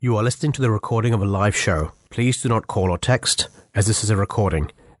You are listening to the recording of a live show. Please do not call or text, as this is a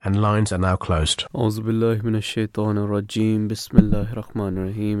recording, and lines are now closed. Auzubillahi minash shaitanir rajeem. Bismillahir rahmanir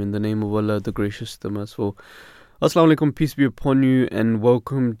rahim. In the name of Allah, the gracious, the merciful. Assalamu alaikum, peace be upon you, and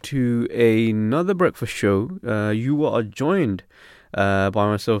welcome to another breakfast show. You are joined by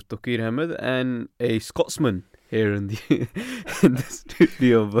myself, Touqeer, Ahmed, and a Scotsman here in the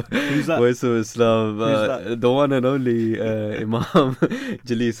studio of Voice of Islam, the one and only Imam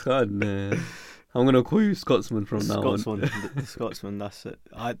Jalees Khan. I'm going to call you Scotsman from now on. The Scotsman, that's it.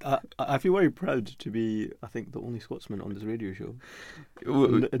 I feel very proud to be, I think, the only Scotsman on this radio show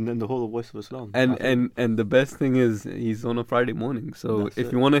in the whole of Voice of Islam. And the best thing is, he's on a Friday morning. So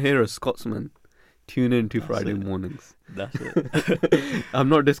if you want to hear a Scotsman, tune in to Friday mornings. That's it. I'm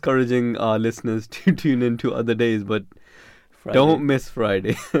not discouraging our listeners to tune in to other days, but Friday. Don't miss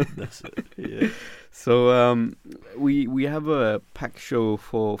Friday. That's it. Yeah. So we have a packed show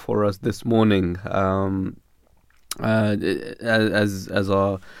for us this morning. As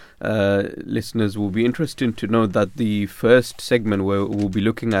our listeners will be interested to know that the first segment where we'll be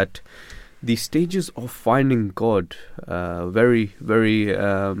looking at the stages of finding God. Very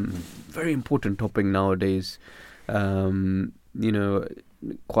important topic nowadays. Quite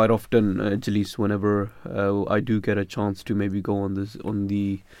often, Jalees, whenever I do get a chance to maybe go on the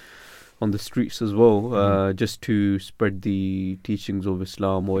streets as well, just to spread the teachings of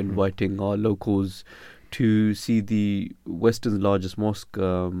Islam, or inviting our locals to see the Western's largest mosque.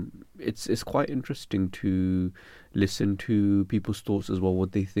 It's quite interesting to listen to people's thoughts as well,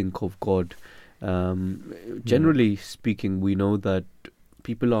 what they think of God. Generally speaking, we know that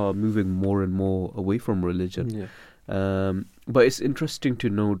people are moving more and more away from religion. But it's interesting to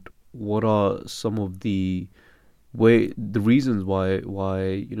note what are some of the reasons why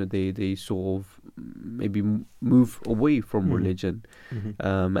they sort of maybe move away from religion.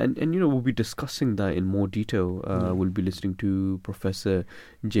 And we'll be discussing that in more detail. We'll be listening to Professor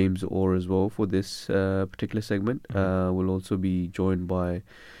James Orr as well for this particular segment. We'll also be joined by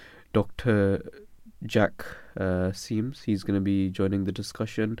Dr. Jack Symes. He's going to be joining the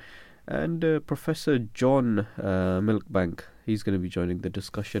discussion, and Professor John Milbank. He's going to be joining the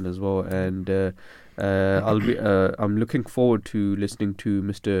discussion as well. And I'm looking forward to listening to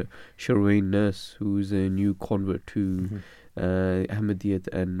Mr. Sharwain Nurse, who's a new convert to Ahmediyyat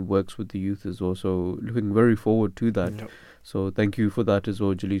and works with the youth as well. So looking very forward to that. So thank you for that as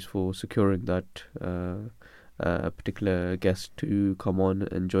well, Jalees, for securing that particular guest to come on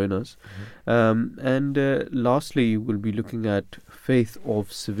and join us. And lastly, we'll be looking at faith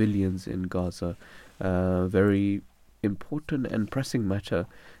of civilians in Gaza. Very important and pressing matter.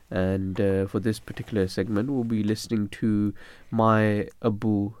 And for this particular segment, we'll be listening to my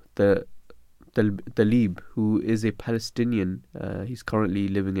Abu Taleeb, who is a Palestinian. He's currently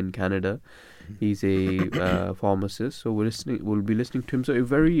living in Canada. He's a pharmacist, so we'll be listening to him. So a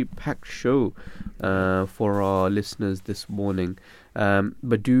very packed show for our listeners this morning.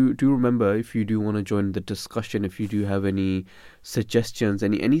 But do remember, if you do want to join the discussion, if you do have any suggestions,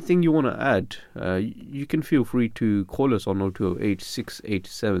 anything you want to add, you can feel free to call us on 0208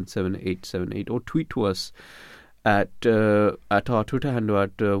 687 7878, or tweet to us at our Twitter handle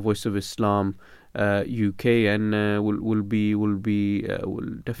at Voice of Islam UK, and we'll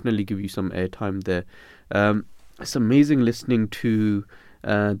definitely give you some airtime there. It's amazing listening to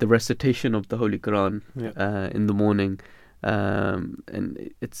the recitation of the Holy Quran in the morning,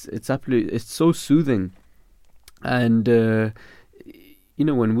 and it's so soothing. And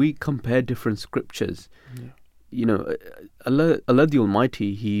when we compare different scriptures, Allah the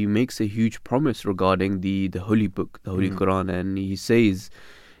Almighty, He makes a huge promise regarding the Holy Book, the Holy Quran, and He says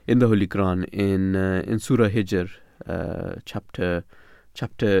in the Holy Quran, in Surah Hijr, chapter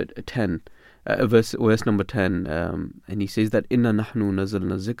 10, verse number 10, and He says that Inna nahnu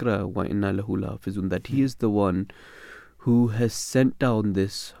nazalna zikra wa inna lahu lahafizun, that He is the one who has sent down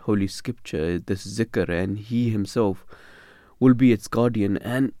this holy scripture, this zikr, and He Himself will be its guardian.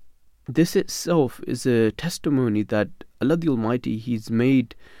 And this itself is a testimony that Allah the Almighty, He's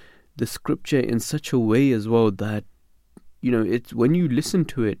made the scripture in such a way as well that it's, when you listen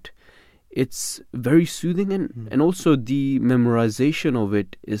to it, it's very soothing, and also the memorization of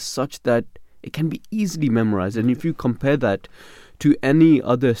it is such that it can be easily memorized. And if you compare that to any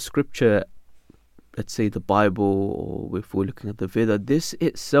other scripture, let's say the Bible, or if we're looking at the Veda, this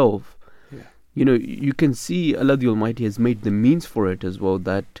itself, you can see Allah the Almighty has made the means for it as well,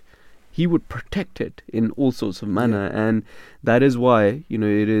 that He would protect it in all sorts of manner. And that is why,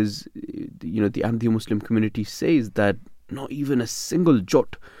 it is, the anti-Muslim community says that not even a single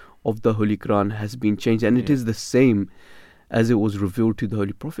jot of the Holy Quran has been changed, and it is the same as it was revealed to the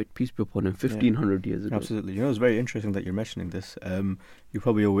Holy Prophet, peace be upon him, 1500 years ago. Absolutely. It's very interesting that you're mentioning this. You're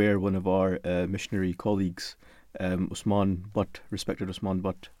probably aware one of our missionary colleagues, Usman Butt, respected Usman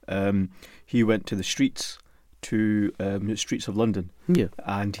Butt, he went to the streets of London. Yeah.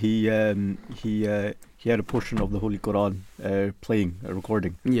 And he had a portion of the Holy Quran playing, a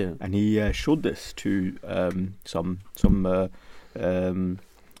recording. Yeah. And he showed this to some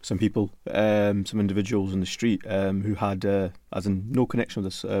people, some individuals in the street who had, as in no connection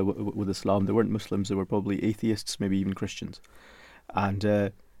with this, with Islam. They weren't Muslims. They were probably atheists, maybe even Christians.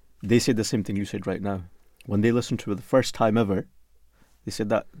 And they said the same thing you said right now. When they listened to it the first time ever, they said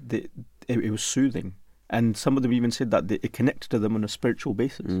that it was soothing. And some of them even said that it connected to them on a spiritual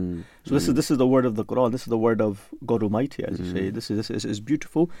basis. So this is the word of the Quran. This is the word of God Almighty, as you say. This is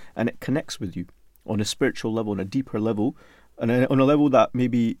beautiful, and it connects with you on a spiritual level, on a deeper level, and on a level that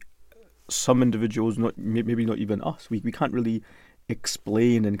maybe some individuals, maybe not even us, we can't really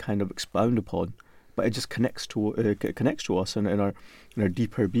explain and kind of expound upon. But it just connects to us in our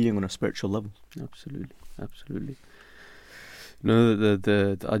deeper being on a spiritual level. Absolutely. No,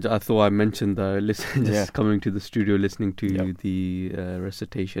 I thought I mentioned coming to the studio, listening to the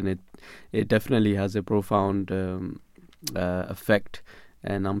recitation. It definitely has a profound effect,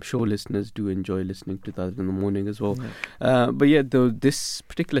 and I'm sure listeners do enjoy listening to that in the morning as well. This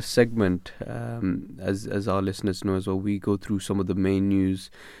particular segment, as our listeners know as well, we go through some of the main news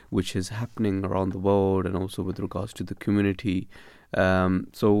which is happening around the world, and also with regards to the community.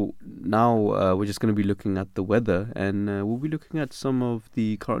 So now we're just going to be looking at the weather, and we'll be looking at some of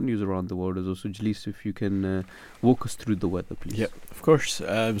the current news around the world as well. So Jalees, if you can walk us through the weather, please. Yeah, of course.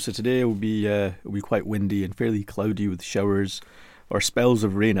 So today it will be quite windy and fairly cloudy, with showers or spells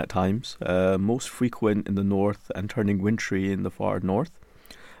of rain at times, most frequent in the north and turning wintry in the far north.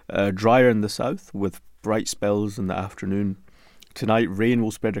 Drier in the south, with bright spells in the afternoon. Tonight rain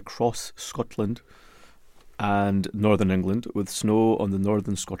will spread across Scotland and northern England, with snow on the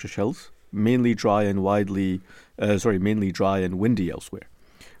northern Scottish hills, mainly dry and windy elsewhere,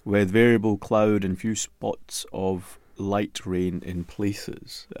 with variable cloud and few spots of light rain in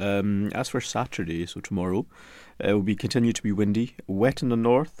places. As for Saturday, so tomorrow, it will continue to be windy, wet in the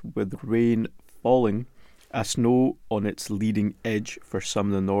north, with rain falling as snow on its leading edge for some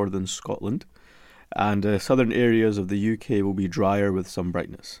of the northern Scotland, and southern areas of the UK will be drier with some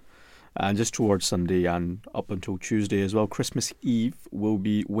brightness. And just towards Sunday and up until Tuesday as well, Christmas Eve will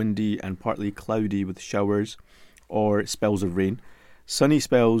be windy and partly cloudy with showers or spells of rain. Sunny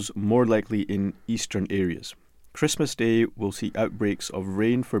spells more likely in eastern areas. Christmas Day will see outbreaks of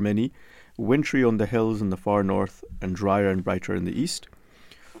rain for many, wintry on the hills in the far north and drier and brighter in the east.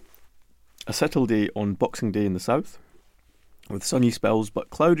 A settled day on Boxing Day in the south, with sunny spells but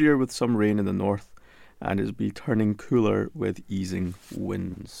cloudier with some rain in the north, and it will be turning cooler with easing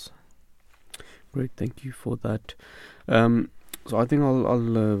winds. Great, thank you for that. So I think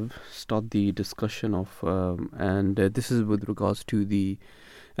I'll start the discussion off, and this is with regards to the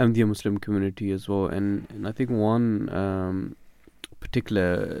Ahmadiyya Muslim community as well. And I think one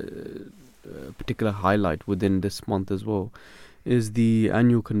particular highlight within this month as well is the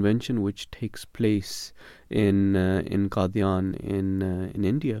annual convention which takes place in Qadian in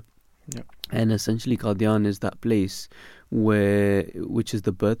India. Yep. And essentially Qadian is that place which is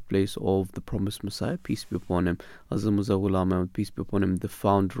the birthplace of the promised Messiah, peace be upon him, Azam Ghulam Ahmed, peace be upon him, the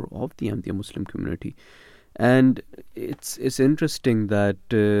founder of the Ahmadiyya Muslim community. And it's interesting that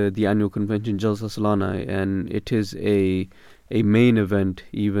the annual convention, Jalsa Salana, and it is a main event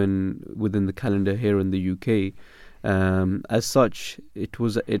even within the calendar here in the UK. As such, it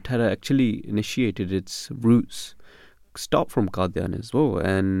had actually initiated its roots start from Qadian as well,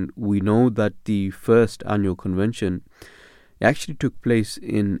 and we know that the first annual convention actually took place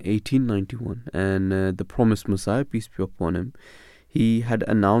in 1891, and the promised Messiah, peace be upon him, he had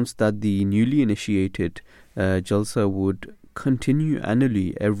announced that the newly initiated Jalsa would continue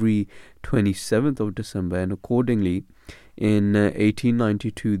annually every 27th of December, and accordingly in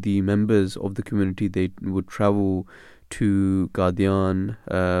 1892 the members of the community, they would travel to Qadian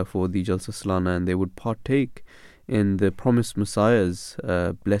for the Jalsa Salana, and they would partake in the promised Messiah's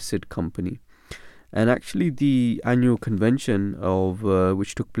blessed company. And actually the annual convention of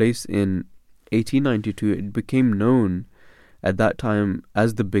which took place in 1892, it became known at that time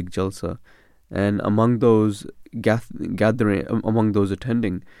as the Big Jalsa, and among those among those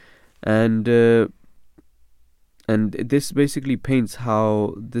attending, and this basically paints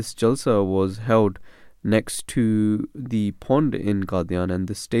how this Jalsa was held next to the pond in Qadian, and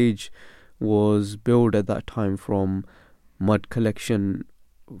the stage was built at that time from mud collection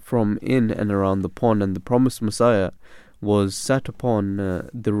from in and around the pond, and the promised Messiah was sat upon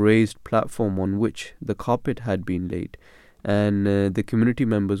the raised platform on which the carpet had been laid, and the community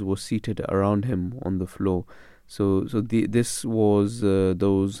members were seated around him on the floor. This was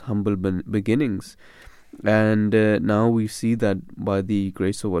those humble beginnings, and now we see that by the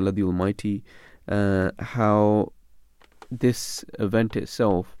grace of Allah the Almighty, how this event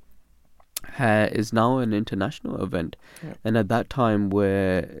itself is now an international event. Yeah. And at that time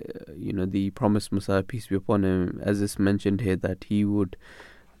where the promised Messiah, peace be upon him, as is mentioned here, that he would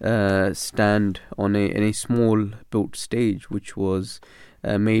stand on a small built stage which was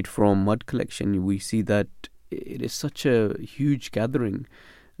made from mud collection, we see that it is such a huge gathering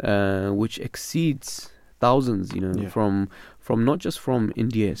which exceeds thousands, from not just from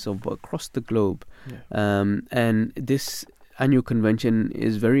India, but across the globe. And this annual convention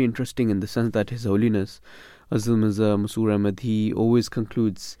is very interesting in the sense that His Holiness Azil Mirza Masroor Ahmed, he always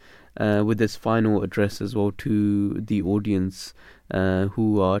concludes with his final address as well to the audience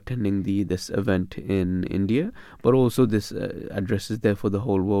who are attending this event in India, but also this address is there for the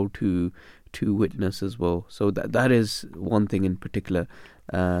whole world to witness as well. So that is one thing in particular.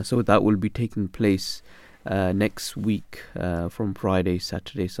 So that will be taking place next week from Friday,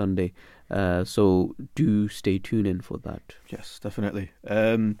 Saturday, Sunday. So do stay tuned in for that. Yes, definitely.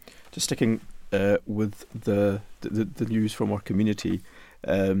 Just sticking with the news from our community.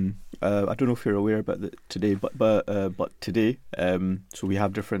 I don't know if you're aware about today, but today, so we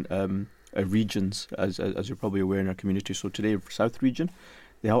have different regions, as you're probably aware, in our community. So today, South region,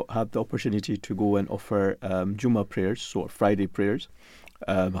 they have the opportunity to go and offer Jummah prayers, so Friday prayers,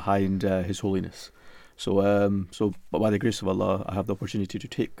 behind His Holiness. So by the grace of Allah, I have the opportunity to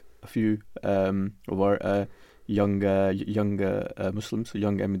take a few of our young Muslims,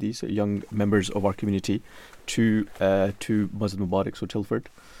 young Ahmadis, young members of our community to Masjid Mubarak, so Tilford,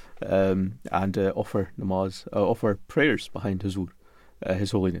 and offer namaz, offer prayers behind Huzur,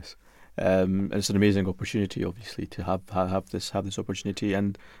 His Holiness. And it's an amazing opportunity, obviously, to have this opportunity,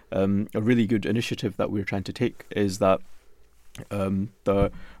 and a really good initiative that we're trying to take is that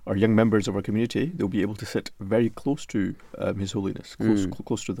our young members of our community, they'll be able to sit very close to His Holiness,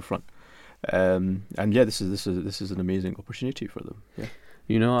 close to the front. And yeah, this is an amazing opportunity for them. Yeah.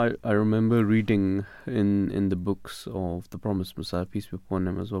 I remember reading in the books of the promised Messiah, peace be upon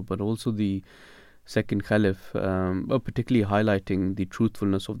him as well, but also the second Caliph, particularly highlighting the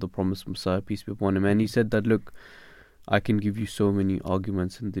truthfulness of the promised Messiah, peace be upon him. And he said that, look, I can give you so many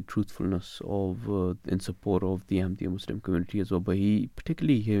arguments in the truthfulness of in support of the Ahmadiyya Muslim community as well, but he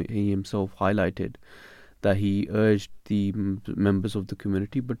himself highlighted that he urged the members of the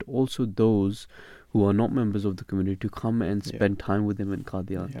community, but also those who are not members of the community, to come and spend time with him in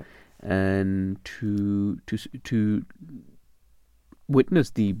Qadian, and to witness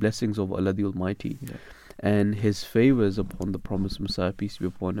the blessings of Allah the Almighty and His favors upon the promised Messiah, peace be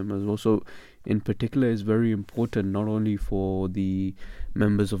upon him as well. So in particular is very important, not only for the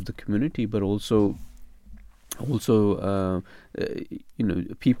members of the community, but also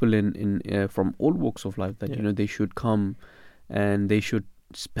people in from all walks of life, that they should come and they should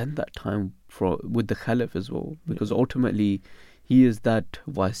spend that time with the Caliph as well, because ultimately he is that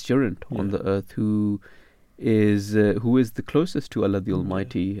vicegerent on the earth who is the closest to Allah the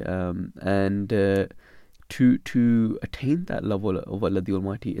Almighty, and to attain that level of Allah the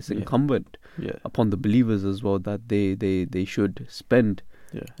Almighty, is incumbent upon the believers as well, that they should spend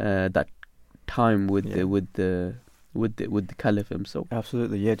that time with the Caliph himself.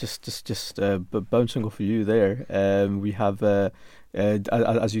 Absolutely, yeah. Just bouncing off of you there, we have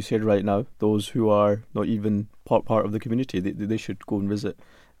as you said right now, those who are not even part of the community, they should go and visit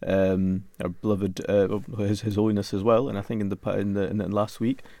our beloved His Holiness as well. And I think in the last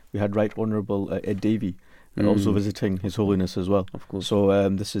week we had Right Honourable Ed Davey also visiting His Holiness as well. Of course. So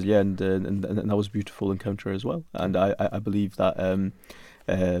this is and that was a beautiful encounter as well. And I believe that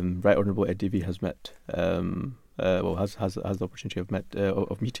Right Honourable Ed Davey has met has the opportunity of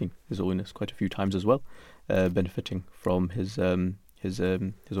meeting His Holiness quite a few times as well, benefiting from his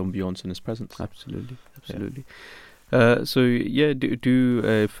ambience and his presence. Absolutely. So do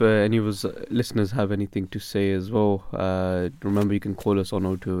if any of us listeners have anything to say as well, remember you can call us on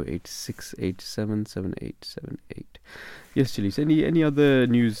 0286877878. Yes, Jalees, any other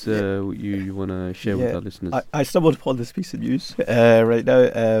news you want to share with our listeners? I stumbled upon this piece of news right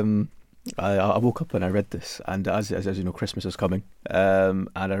now. I woke up and I read this, and as you know, Christmas is coming, and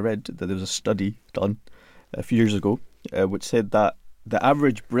I read that there was a study done a few years ago which said that the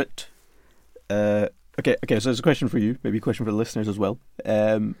average Brit Okay, so there's a question for you, maybe a question for the listeners as well.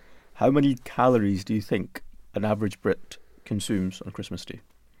 How many calories do you think an average Brit consumes on Christmas Day?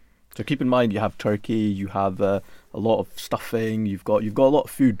 So keep in mind, you have turkey, you have a lot of stuffing, you've got a lot of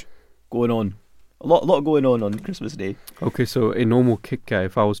food going on, a lot going on Christmas Day. Okay, so a normal Kit Kat,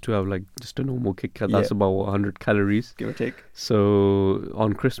 if I was to have like just a normal Kit Kat, that's about 100 calories, give or take. So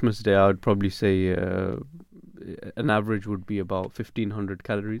on Christmas Day, I would probably say an average would be about 1,500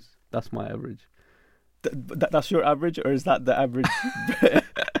 calories. That's my average. That's your average, or is that the average?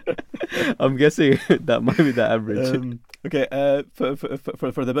 I'm guessing that might be the average. Okay, for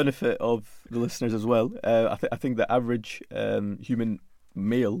the benefit of the listeners as well, I think the average human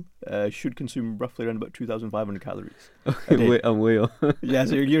male should consume roughly around about 2,500 calories. Okay, I'm way off. Yeah,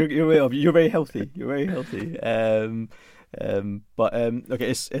 so you're way off. You're very healthy. Okay,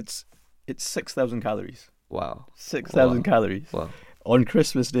 it's 6,000 calories. Wow, 6,000 calories. Wow. On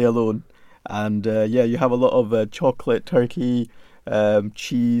Christmas Day alone, and you have a lot of chocolate, turkey,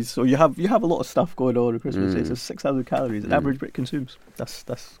 cheese. So you have a lot of stuff going on Christmas Day. So 6,000 calories. An average Brit consumes. That's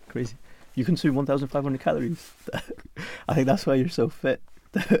crazy. You consume 1,500 calories. I think that's why you're so fit.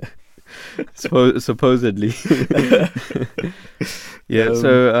 Supposedly. Yeah.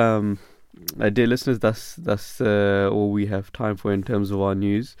 So, dear listeners, that's all we have time for in terms of our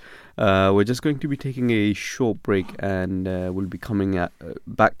news. We're just going to be taking a short break, and we'll be coming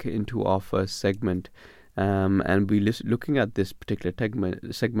back into our first segment. And be looking at this particular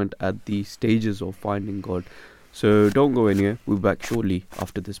segment at the stages of finding God. So don't go anywhere. We'll be back shortly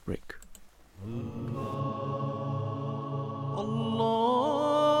after this break.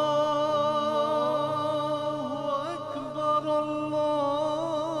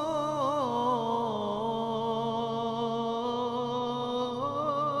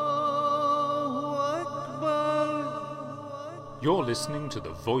 You're listening to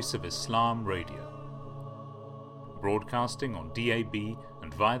the Voice of Islam Radio, broadcasting on DAB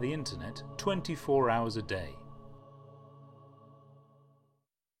and via the internet 24 hours a day.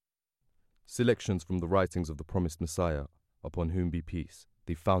 Selections from the writings of the promised Messiah, upon whom be peace,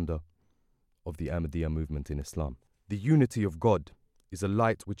 the founder of the Ahmadiyya movement in Islam. The unity of God is a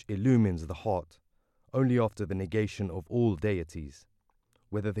light which illumines the heart only after the negation of all deities,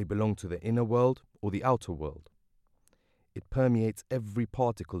 whether they belong to the inner world or the outer world. It permeates every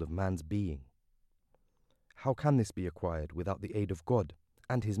particle of man's being. How can this be acquired without the aid of God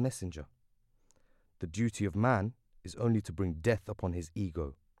and His Messenger? The duty of man is only to bring death upon his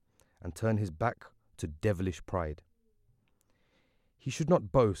ego and turn his back to devilish pride. He should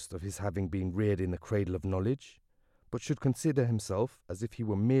not boast of his having been reared in the cradle of knowledge, but should consider himself as if he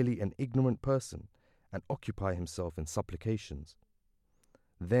were merely an ignorant person and occupy himself in supplications.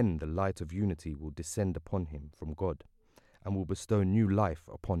 Then the light of unity will descend upon him from God and will bestow new life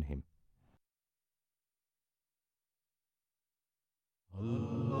upon him.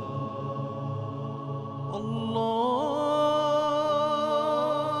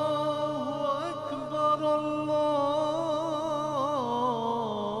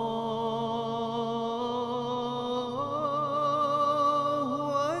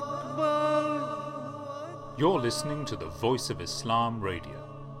 You're listening to the Voice of Islam Radio,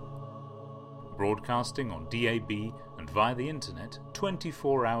 broadcasting on DAB and via the internet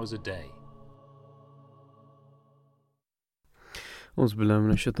 24 hours a day. In the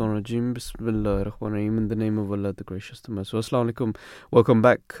name of Allah, the Gracious, the Merciful. Assalamu alaikum. Welcome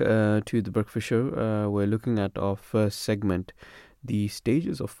back to the Breakfast Show. We're looking at our first segment, the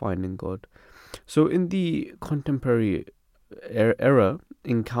stages of finding God. So in the contemporary era,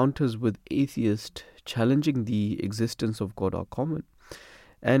 encounters with atheists challenging the existence of God are common,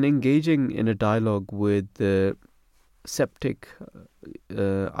 and engaging in a dialogue with the skeptic,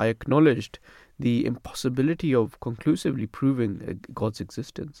 I acknowledged the impossibility of conclusively proving God's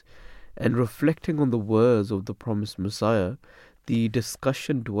existence. And reflecting on the words of the promised Messiah, the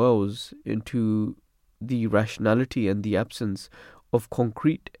discussion dwells into the rationality and the absence of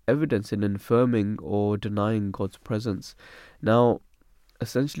concrete evidence in affirming or denying God's presence. Now,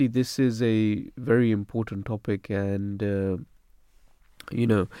 essentially, this is a very important topic, and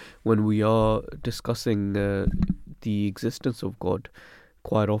when we are discussing the existence of God,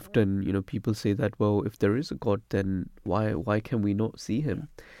 quite often, people say that, well, if there is a God, then why can we not see Him?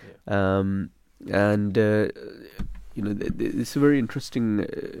 It's a very interesting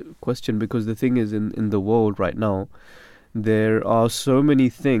question, because the thing is, in the world right now, there are so many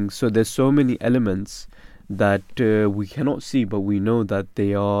things, so there's so many elements that we cannot see, but we know that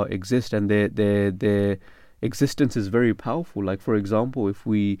they exist, and their existence is very powerful. Like, for example, if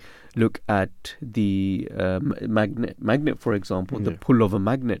we look at the magnet, for example, the pull of a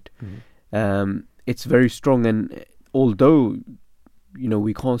magnet, it's very strong, and although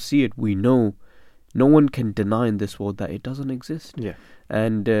we can't see it, we know no one can deny in this world that it doesn't exist. Yeah.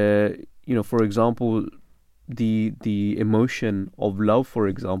 And for example, the emotion of love, for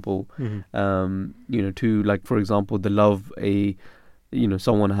example, to, like, for example, the love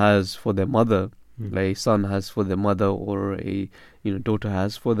someone has for their mother, a son has for their mother, or a daughter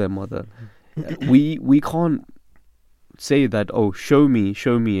has for their mother. We can't say that, oh, show me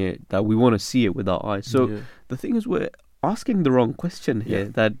it, that we want to see it with our eyes. So the thing is, we're asking the wrong question here.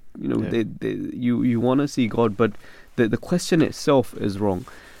 That you want to see God, but the question itself is wrong.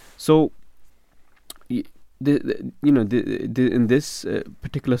 So in this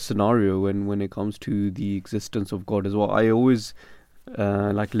particular scenario, when it comes to the existence of God as well, I always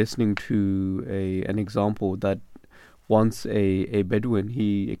like listening to an example that once a Bedouin,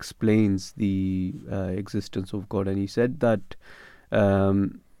 he explains the existence of God, and he said that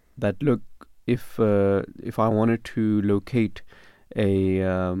look, if I wanted to locate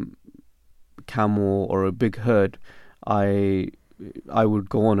a camel or a big herd, I would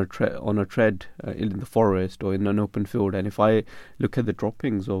go on a tread in the forest or in an open field, and if I look at the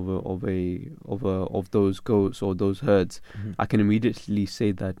droppings of those goats or those herds, I can immediately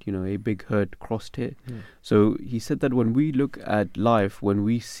say that a big herd crossed here. So he said that when we look at life, when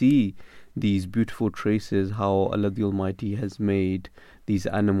we see these beautiful traces, how Allah the Almighty has made these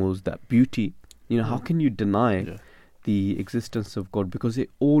animals, that beauty, how can you deny the existence of God? Because it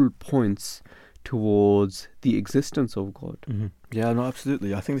all points towards the existence of God. Yeah, no,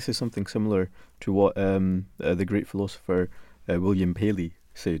 absolutely. I think this is something similar to what the great philosopher William Paley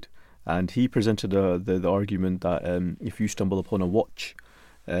said, and he presented the argument that if you stumble upon a watch,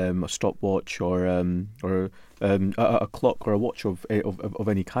 a stopwatch, or a clock or a watch of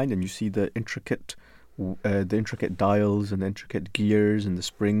any kind, and you see the intricate dials and the intricate gears and the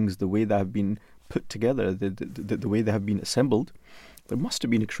springs, the way they have been put together, the way they have been assembled, there must have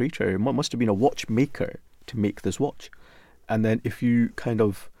been a creator, it must have been a watchmaker to make this watch. And then if you kind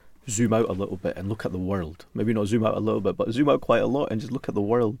of zoom out a little bit and look at the world, maybe not zoom out a little bit, but zoom out quite a lot and just look at the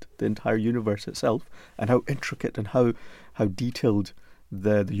world, the entire universe itself, and how intricate and how detailed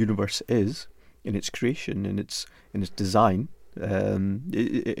the universe is in its creation, in its design,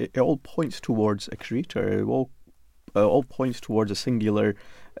 it all points towards a creator. It all points towards a singular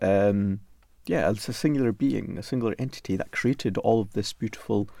it's a singular being, a singular entity that created all of this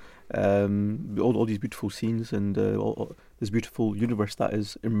beautiful, all these beautiful scenes and all this beautiful universe that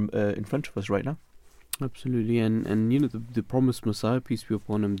is in front of us right now. Absolutely, and the promised Messiah, peace be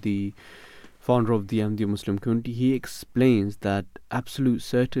upon him, the founder of the Ahmadiyya Muslim community, he explains that absolute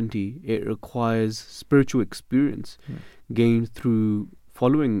certainty, it requires spiritual experience gained through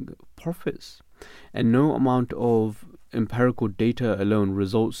following prophets, and no amount of empirical data alone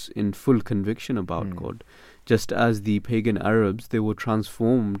results in full conviction about God. Just as the pagan Arabs, they were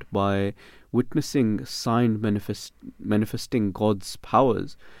transformed by witnessing signs manifesting God's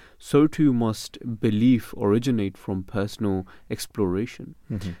powers, so too must belief originate from personal exploration.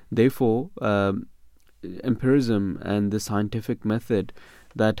 Therefore, empirism and the scientific method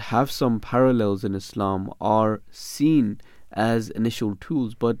that have some parallels in Islam are seen as initial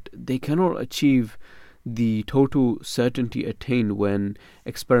tools, but they cannot achieve the total certainty attained when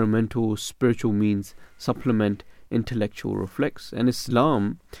experimental spiritual means supplement intellectual reflex. And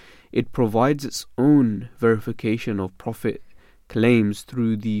Islam, it provides its own verification of prophet claims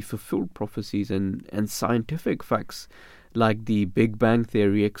through the fulfilled prophecies and scientific facts like the Big Bang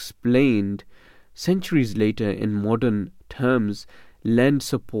Theory explained centuries later in modern terms lend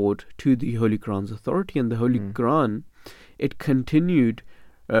support to the Holy Quran's authority. And the Holy Quran, it continued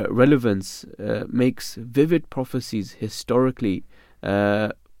relevance, makes vivid prophecies historically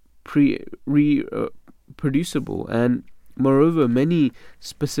reproducible, and moreover many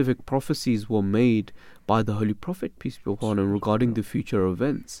specific prophecies were made by the Holy Prophet, peace be upon him, regarding the future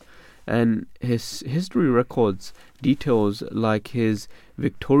events, and his history records details like his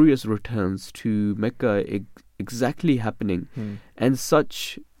victorious returns to Mecca exactly happening, and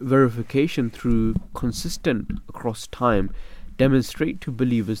such verification through consistent across time demonstrate to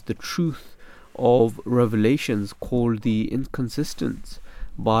believers the truth of revelations called the inconsistent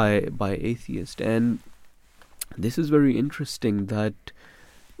by atheists. And this is very interesting that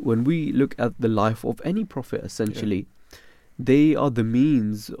when we look at the life of any prophet, essentially, they are the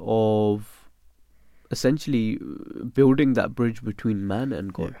means of essentially building that bridge between man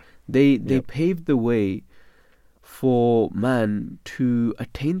and God. They paved the way for man to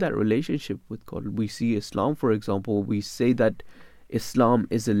attain that relationship with God. We see Islam, for example, we say that Islam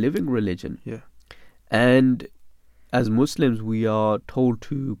is a living religion. And as Muslims, we are told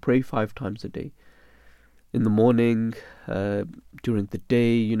to pray 5 times a day. In the morning, during the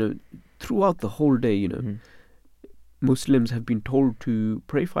day, throughout the whole day, Muslims have been told to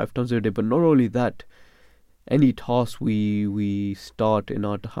pray 5 times a day. But not only that, any task we start in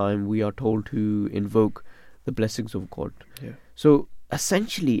our time, we are told to invoke the blessings of God. Yeah. So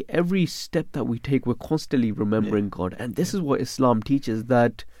essentially, every step that we take, we're constantly remembering God. And this is what Islam teaches,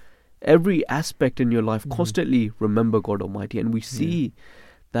 that every aspect in your life, constantly remember God Almighty. And we see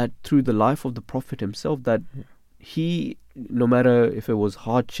that through the life of the Prophet himself, that he, no matter if it was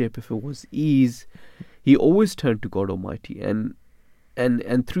hardship, if it was ease, he always turned to God Almighty. And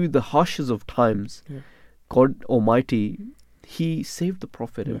through the harshness of times, God Almighty, he saved the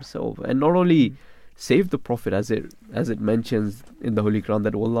Prophet himself. And not only saved the Prophet, as it mentions in the Holy Quran,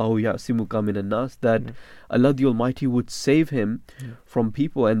 that Wallahu ya'simuka minan nas, that Allah the Almighty would save him from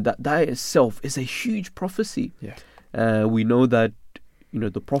people. And that itself is a huge prophecy. We know that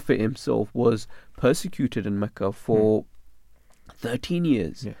the Prophet himself was persecuted in Mecca for 13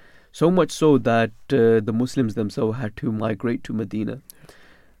 years. So much so that the Muslims themselves had to migrate to Medina.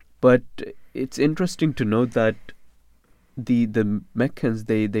 But it's interesting to note that the Meccans,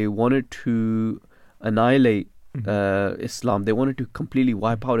 they wanted to annihilate Islam. They wanted to completely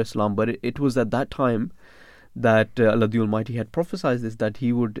wipe out Islam. But it was at that time that Allah the Almighty had prophesied this, that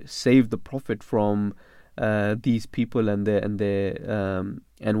he would save the Prophet from these people and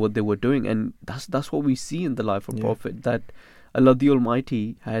what they were doing. And that's what we see in the life of Prophet, that Allah the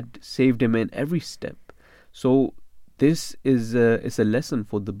Almighty had saved him in every step. So this is a lesson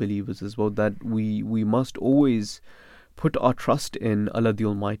for the believers as well, that we must always put our trust in Allah the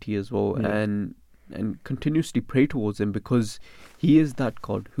Almighty as well, and continuously pray towards him, because he is that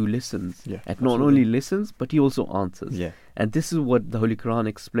God who listens, and not only listens, but he also answers. And this is what the Holy Quran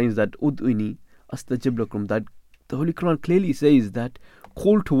explains, that ud'uni astajib lakum, that the Holy Quran clearly says that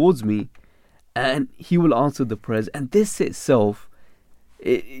call towards me and he will answer the prayers. And this itself,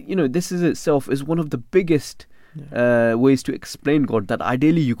 is one of the biggest ways to explain God, that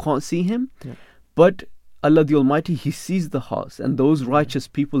ideally you can't see him, but Allah the Almighty, he sees the hearts, and those righteous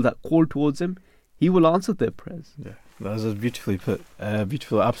people that call towards him, he will answer their prayers. That's beautifully put.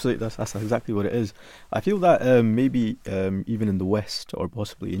 Beautiful, absolutely. That's exactly what it is. I feel that maybe even in the West, or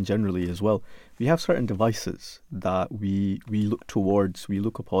possibly in generally as well, we have certain devices that we look towards, we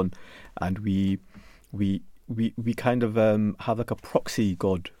look upon, and we kind of have like a proxy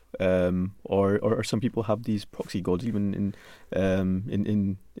god, or some people have these proxy gods, even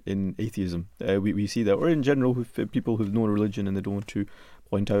in atheism. We see that, or in general, with people who've known religion and they don't want to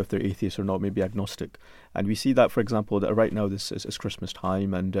point out if they're atheists or not, maybe agnostic. And we see that, for example, that right now this is Christmas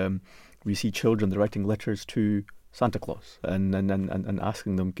time, and we see children, they're writing letters to Santa Claus and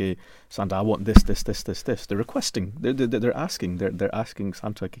asking them, okay, Santa, I want this. They're requesting, they're asking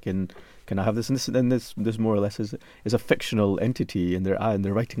Santa, can I have this? And this more or less is a fictional entity, and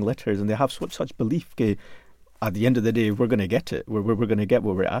they're writing letters, and they have such belief, okay, at the end of the day, we're going to get it. We're going to get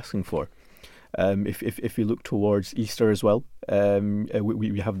what we're asking for. If you look towards Easter as well,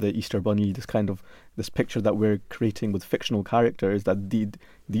 we have the Easter bunny, this picture that we're creating with fictional characters, that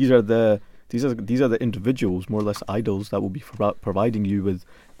these are the individuals, more or less idols, that will be providing you with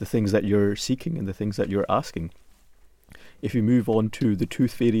the things that you're seeking and the things that you're asking. If you move on to the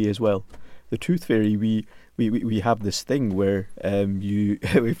tooth fairy as well, the tooth fairy, we have this thing where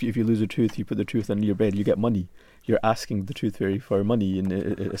if you lose a tooth, you put the tooth under your bed, you get money. You're asking the tooth fairy for money,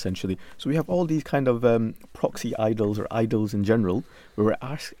 essentially. So we have all these kind of proxy idols, or idols in general, where we're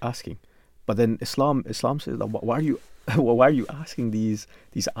asking. But then Islam says that why are you asking these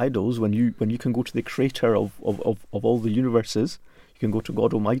idols when you can go to the creator of all the universes? You can go to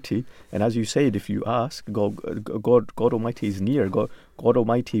God Almighty, and as you said, if you ask, God Almighty is near. God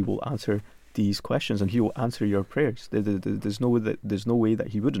Almighty will answer these questions, and he will answer your prayers. There's no way that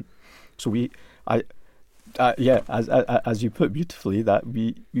he wouldn't. So as you put beautifully, that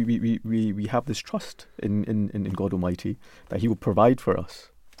we have this trust in God Almighty, that he will provide for us.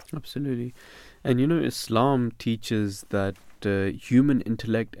 Absolutely. And Islam teaches that human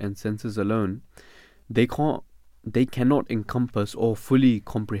intellect and senses alone, they cannot encompass or fully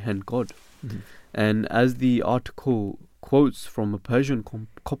comprehend God. And as the article quotes from a Persian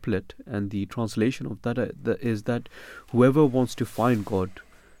couplet, and the translation of that is that whoever wants to find God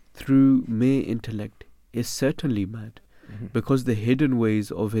through mere intellect is certainly mad, because the hidden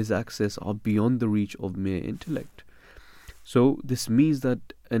ways of his access are beyond the reach of mere intellect. So this means that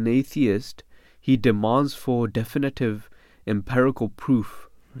an atheist, he demands for definitive empirical proof,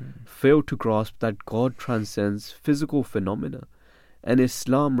 fail to grasp that God transcends physical phenomena, and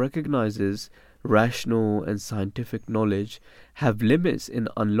Islam recognizes rational and scientific knowledge have limits in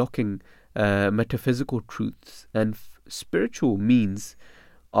unlocking metaphysical truths, and spiritual means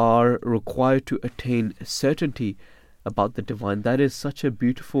are required to attain certainty about the divine. That is such a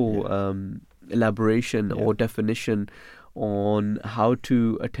beautiful elaboration or definition on how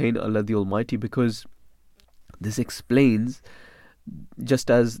to attain Allah the Almighty, because this explains,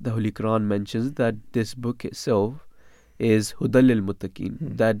 just as the Holy Quran mentions, that this book itself is Hudal lil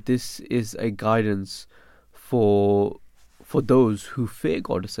Muttaqin, that this is a guidance for those who fear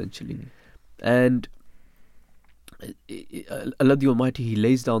God, essentially. And Allah the Almighty, He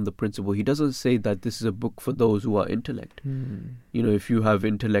lays down the principle. He doesn't say that this is a book for those who are intellect. You know, if you have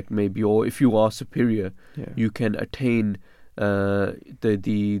intellect maybe, or if you are superior, you can attain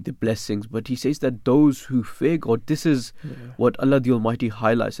the blessings. But He says that those who fear God, this is what Allah the Almighty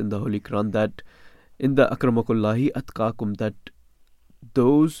highlights in the Holy Quran, that in the akramakullahi atqakum, that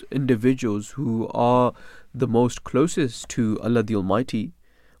those individuals who are the most closest to Allah the Almighty,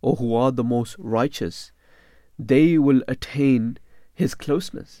 or who are the most righteous, they will attain His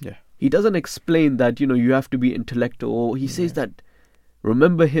closeness. He doesn't explain that, you know, you have to be intellectual. He says that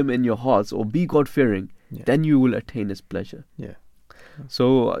remember Him in your hearts, or be God-fearing, then you will attain His pleasure.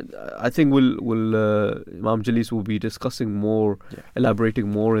 So I think we'll Imam Jalees will be discussing more, elaborating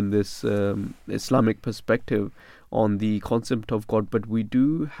more in this Islamic perspective on the concept of God. But we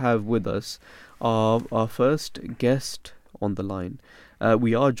do have with us our first guest on the line.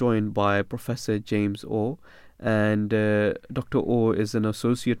 We are joined by Professor James Orr, and Dr. Orr is an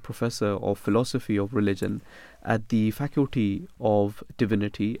associate professor of philosophy of religion at the Faculty of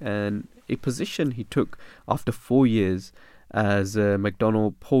Divinity, and a position he took after 4 years as a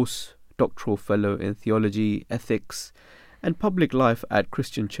MacDonald postdoctoral fellow in theology, ethics, and public life at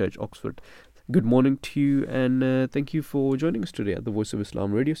Christian Church, Oxford. Good morning to you, and thank you for joining us today at the Voice of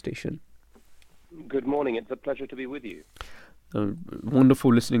Islam radio station. Good morning. It's a pleasure to be with you.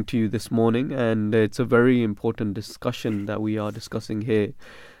 Wonderful listening to you this morning, and it's a very important discussion that we are discussing here.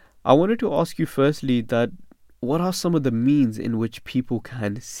 I wanted to ask you firstly that what are some of the means in which people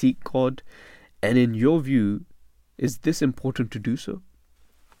can seek God, and in your view, is this important to do so?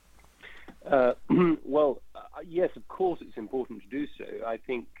 Well, yes, of course it's important to do so. I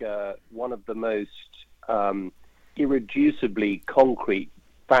think one of the most irreducibly concrete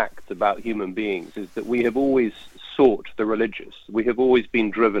facts about human beings is that we have always sought the religious. We have always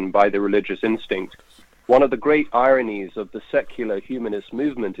been driven by the religious instinct. One of the great ironies of the secular humanist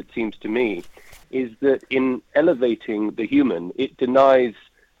movement, it seems to me, is that in elevating the human, it denies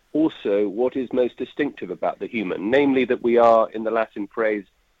also what is most distinctive about the human, namely that we are, in the Latin phrase,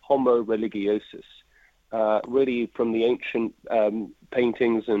 homo religiosus. Really from the ancient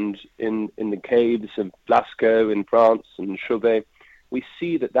paintings and in the caves of Lascaux in France and Chauvet, we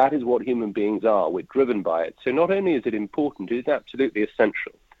see that that is what human beings are. We're driven by it. So not only is it important, it is absolutely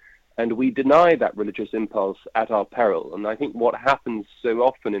essential. And we deny that religious impulse at our peril. And I think what happens so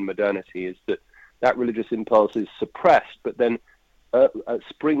often in modernity is that that religious impulse is suppressed, but then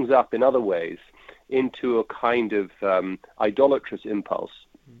springs up in other ways into a kind of idolatrous impulse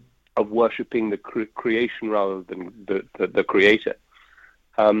of worshipping the creation rather than the creator.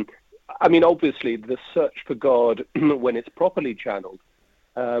 I mean, obviously, the search for God, when it's properly channeled,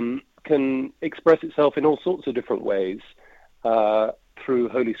 can express itself in all sorts of different ways through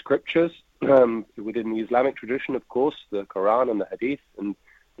holy scriptures, within the Islamic tradition, of course, the Quran and the Hadith, and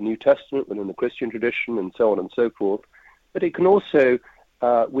the New Testament within the Christian tradition, and so on and so forth. But it can also,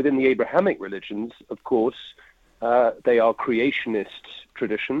 within the Abrahamic religions, of course, they are creationist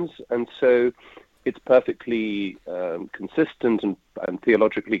traditions, and so it's perfectly consistent and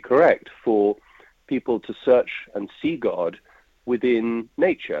theologically correct for people to search and see God within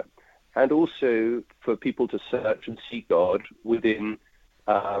nature, and also for people to search and see God within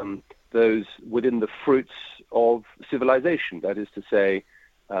within the fruits of civilization. That is to say,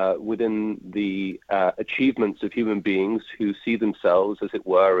 within the achievements of human beings who see themselves, as it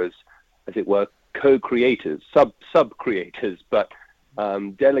were, co-creators, sub-creators, but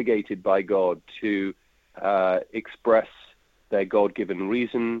delegated by God to express their God-given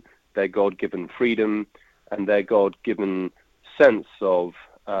reason, their God-given freedom, and their God-given sense of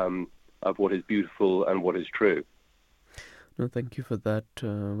what is beautiful and what is true. No, thank you for that.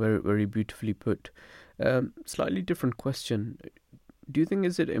 Very, very beautifully put. Slightly different question. Do you think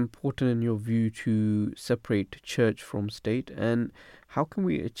is it important in your view to separate church from state, and how can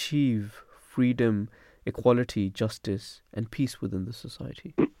we achieve freedom, equality, justice, and peace within the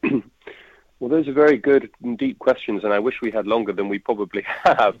society? Well, those are very good and deep questions, and I wish we had longer than we probably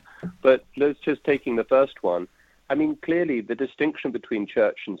have. But let's just taking the first one. I mean, clearly the distinction between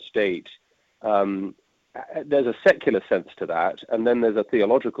church and state, there's a secular sense to that, and then there's a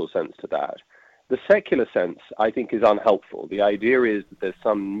theological sense to that. The secular sense, I think, is unhelpful. The idea is that there's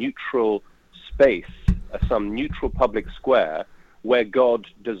some neutral space, some neutral public square where God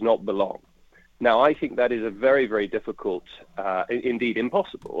does not belong. Now, I think that is a very, very difficult, indeed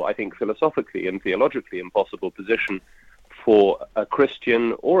impossible, I think philosophically and theologically impossible position for a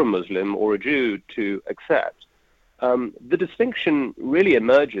Christian or a Muslim or a Jew to accept. The distinction really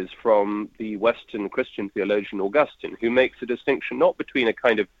emerges from the Western Christian theologian Augustine, who makes a distinction not between a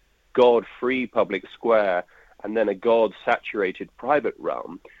kind of God-free public square and then a God-saturated private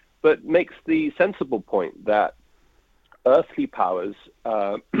realm, but makes the sensible point that earthly powers,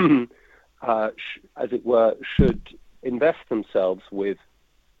 as it were, should invest themselves with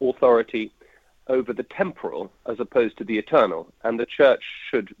authority over the temporal as opposed to the eternal, and the church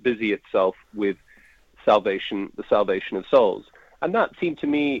should busy itself with salvation, the salvation of souls. And that seemed to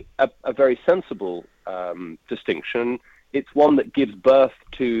me a very sensible distinction. It's one that gives birth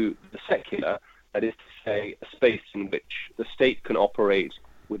to the secular, that is to say, a space in which the state can operate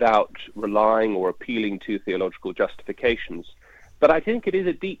without relying or appealing to theological justifications. But I think it is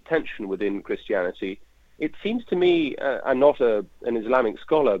a deep tension within Christianity. It seems to me, I'm not an Islamic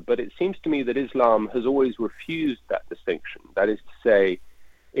scholar, but it seems to me that Islam has always refused that distinction. That is to say,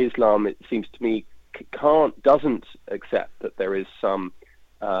 Islam, it seems to me, doesn't accept that there is some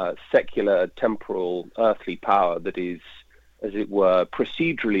secular, temporal, earthly power that is, as it were,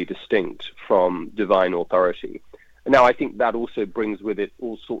 procedurally distinct from divine authority. Now, I think that also brings with it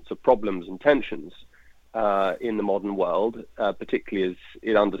all sorts of problems and tensions in the modern world, particularly as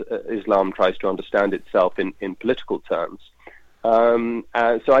Islam tries to understand itself in political terms. So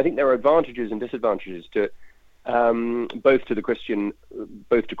I think there are advantages and disadvantages to it, both to Christian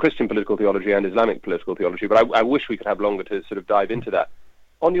political theology and Islamic political theology. But I wish we could have longer to sort of dive into that.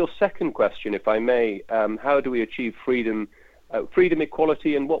 On your second question, if I may, how do we achieve freedom,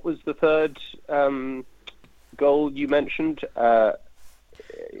 equality, and what was the third goal you mentioned?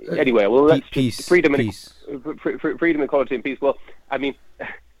 Anyway, well, let's peace. Freedom, peace. Freedom, equality, and peace. Well, I mean,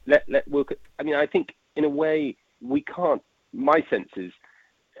 I think in a way we can't. My sense is,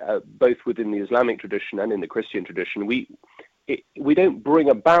 both within the Islamic tradition and in the Christian tradition, we don't bring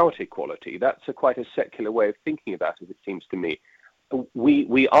about equality. That's quite a secular way of thinking about it. It seems to me.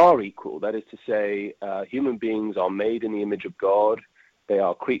 We are equal. That is to say, human beings are made in the image of God. They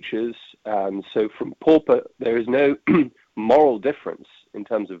are creatures, and so from pauper, there is no moral difference in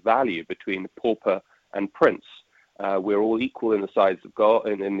terms of value between pauper and prince. We're all equal in the eyes of God.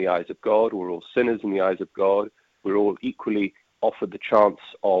 In the eyes of God, we're all sinners in the eyes of God. We're all equally offered the chance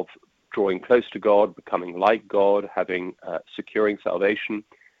of drawing close to God, becoming like God, securing salvation.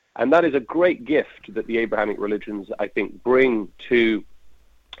 And that is a great gift that the Abrahamic religions, I think, bring to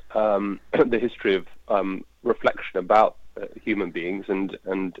the history of reflection about human beings and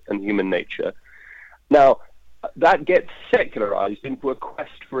human nature. Now, that gets secularized into a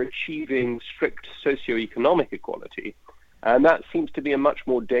quest for achieving strict socioeconomic equality. And that seems to be a much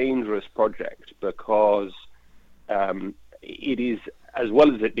more dangerous project because it is, as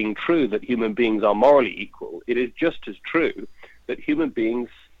well as it being true that human beings are morally equal, it is just as true that human beings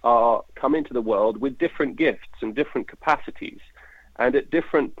come into the world with different gifts and different capacities. And at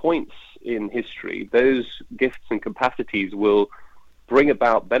different points in history, those gifts and capacities will bring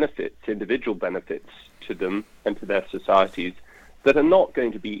about benefits, individual benefits to them and to their societies that are not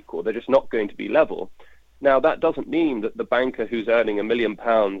going to be equal. They're just not going to be level. Now, that doesn't mean that the banker who's earning £1 million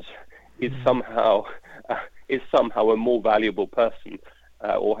is somehow a more valuable person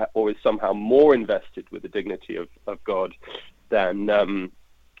or is somehow more invested with the dignity of God than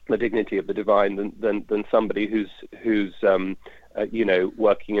the dignity of the divine than somebody who's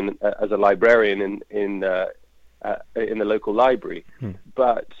working as a librarian in the local library.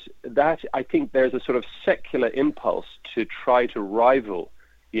 But that, I think there's a sort of secular impulse to try to rival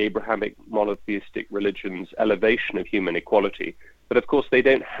the Abrahamic monotheistic religion's elevation of human equality. But of course, they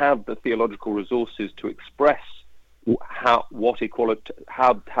don't have the theological resources to express how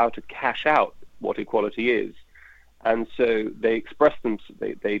to cash out what equality is. And so they express them.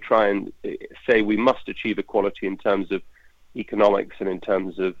 They try and say we must achieve equality in terms of economics and in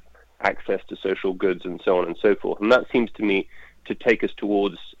terms of access to social goods and so on and so forth. And that seems to me to take us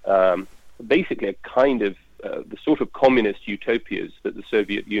towards basically a kind of the sort of communist utopias that the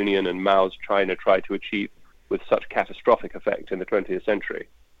Soviet Union and Mao's China tried to achieve with such catastrophic effect in the 20th century.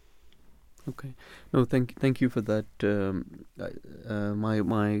 Okay. No, thank you for that.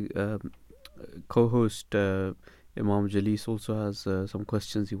 My co-host Imam Jalees also has some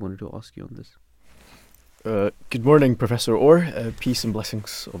questions he wanted to ask you on this. Good morning, Professor Orr. Peace and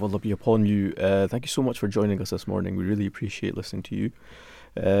blessings of Allah be upon you. Thank you so much for joining us this morning. We really appreciate listening to you.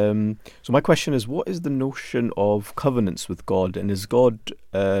 So my question is, what is the notion of covenants with God, and is God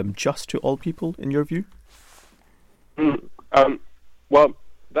just to all people in your view? Well,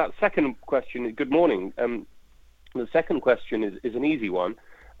 that second question, good morning. The second question is an easy one.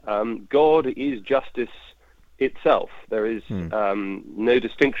 God is justice itself. There is no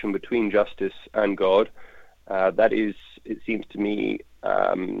distinction between justice and God. That is, it seems to me,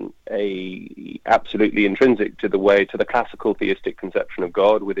 absolutely intrinsic to the classical theistic conception of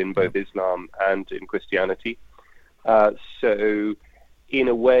God within both Islam and in Christianity. So, in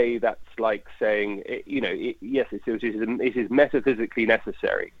a way, that's like saying, yes, it is metaphysically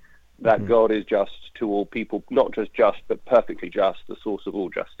necessary that God is just to all people, not just, but perfectly just, the source of all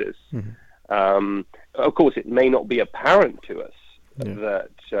justice. Of course, it may not be apparent to us that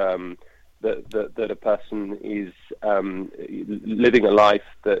a person is living a life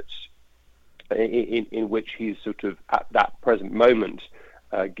that in which he's sort of at that present moment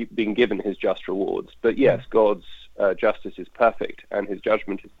being given his just rewards. But yes, God's justice is perfect and his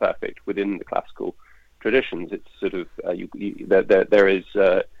judgment is perfect within the classical traditions. It's sort of there is.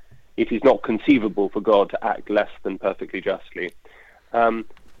 It is not conceivable for God to act less than perfectly justly.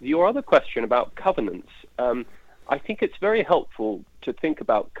 Your other question about covenants, I think it's very helpful to think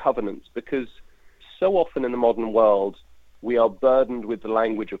about covenants because so often in the modern world we are burdened with the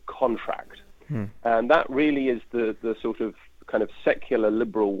language of contract. And that really is the sort of kind of secular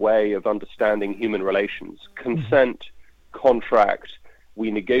liberal way of understanding human relations. Consent, contract, we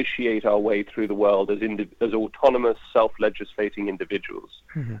negotiate our way through the world as autonomous, self-legislating individuals.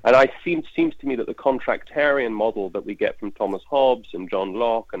 And it seems to me that the contractarian model that we get from Thomas Hobbes and John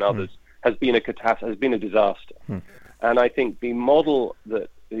Locke and others has been a disaster. And I think the model that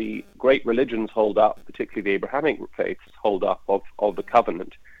the great religions hold up, particularly the Abrahamic faiths hold up of the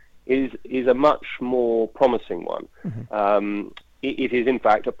covenant, is a much more promising one. It is in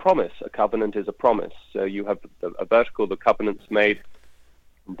fact a promise. A covenant is a promise. So you have a vertical, the covenants made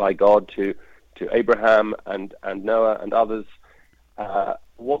by God to Abraham and Noah and others.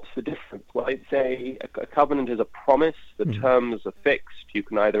 What's the difference? Well, I'd say a covenant is a promise. The terms are fixed. You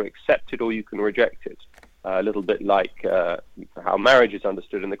can either accept it or you can reject it. A little bit like how marriage is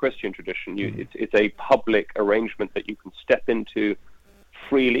understood in the Christian tradition. It's a public arrangement that you can step into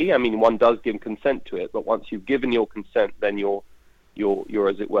freely. I mean, one does give consent to it, but once you've given your consent, then you're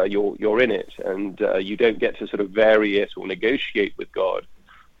as it were, you're in it, and you don't get to sort of vary it or negotiate with God.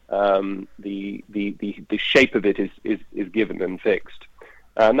 The shape of it is given and fixed,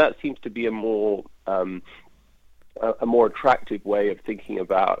 and that seems to be a more attractive way of thinking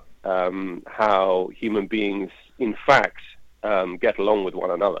about how human beings, in fact, get along with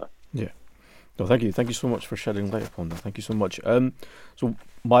one another. Yeah. No, thank you. Thank you so much for shedding light upon that. Thank you so much. So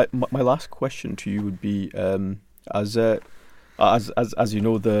my last question to you would be, as you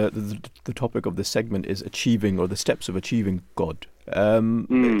know, the topic of this segment is achieving, or the steps of achieving God.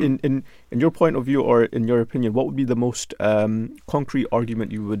 In your point of view, or in your opinion, what would be the most concrete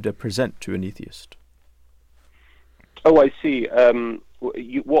argument you would present to an atheist? Oh, I see.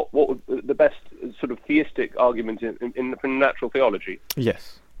 What would the best sort of theistic argument in natural theology?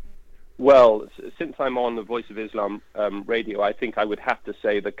 Yes. Well, since I'm on the Voice of Islam radio, I think I would have to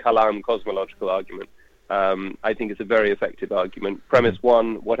say the Kalam cosmological argument. I think it's a very effective argument. Premise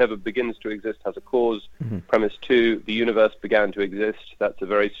one, whatever begins to exist has a cause. Premise two, the universe began to exist. That's a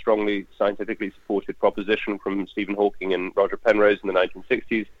very strongly scientifically supported proposition from Stephen Hawking and Roger Penrose in the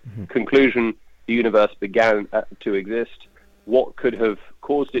 1960s. Conclusion, the universe began to exist. What could have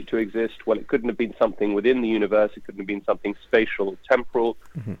caused it to exist? Well, it couldn't have been something within the universe. It couldn't have been something spatial, temporal.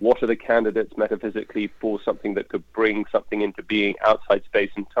 What are the candidates metaphysically for something that could bring something into being outside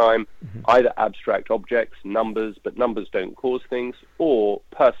space and time? Either abstract objects, numbers, but numbers don't cause things, or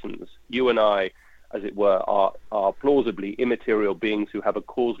persons. You and I, as it were, are plausibly immaterial beings who have a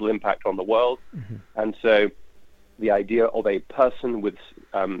causal impact on the world. And so the idea of a person with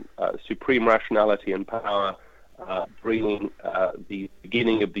supreme rationality and power bringing the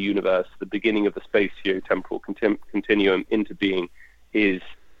beginning of the universe, the beginning of the spatio-temporal continuum into being is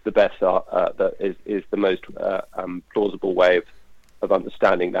the best, is the most plausible way of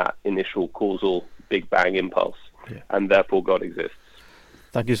understanding that initial causal Big Bang impulse, and therefore God exists.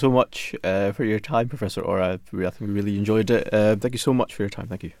 Thank you so much for your time, Professor Ora. I think we really enjoyed it. Thank you so much for your time.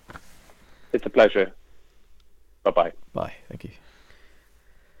 Thank you. It's a pleasure. Bye-bye. Bye. Thank you.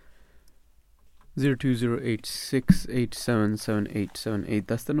 020868777878.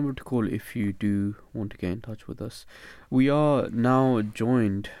 That's the number to call if you do want to get in touch with us. We are now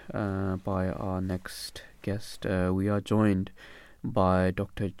joined by our next guest. We are joined by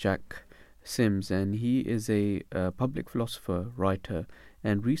Dr. Jack Symes, and he is a public philosopher, writer,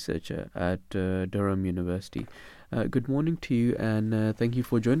 and researcher at Durham University. Good morning to you, and thank you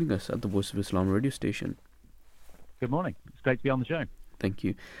for joining us at the Voice of Islam radio station. Good morning. It's great to be on the show. Thank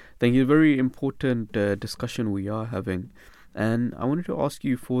you. Thank you. Very important discussion we are having. And I wanted to ask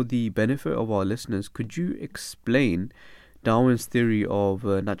you, for the benefit of our listeners, could you explain Darwin's theory of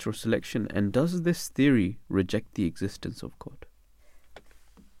natural selection, and does this theory reject the existence of God?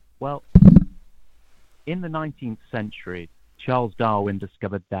 Well, in the 19th century, Charles Darwin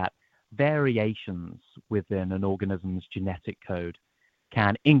discovered that variations within an organism's genetic code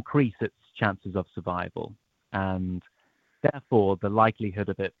can increase its chances of survival and therefore the likelihood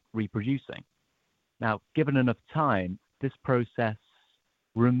of it reproducing. Now, given enough time, this process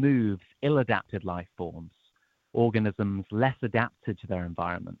removes ill-adapted life forms, organisms less adapted to their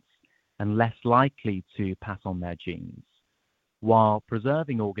environments and less likely to pass on their genes, while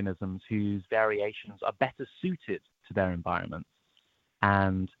preserving organisms whose variations are better suited to their environments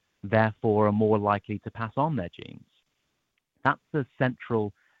and therefore are more likely to pass on their genes. That's the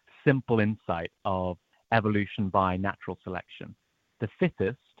central, simple insight of evolution by natural selection. The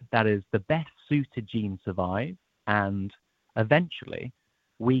fittest, that is, the best suited genes survive, and eventually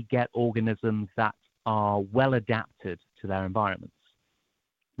we get organisms that are well adapted to their environments.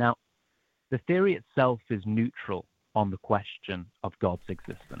 Now, the theory itself is neutral on the question of God's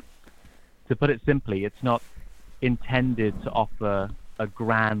existence. To put it simply, it's not intended to offer a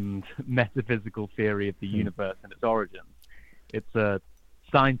grand metaphysical theory of the universe and its origins. It's a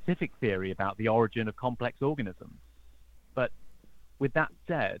scientific theory about the origin of complex organisms. But with that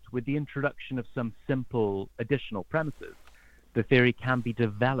said, with the introduction of some simple additional premises, the theory can be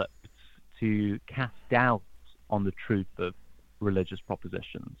developed to cast doubt on the truth of religious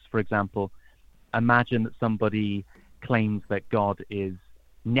propositions. For example, imagine that somebody claims that God is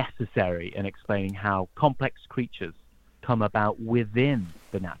necessary in explaining how complex creatures come about within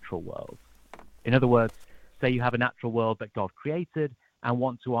the natural world. In other words, say you have a natural world that God created and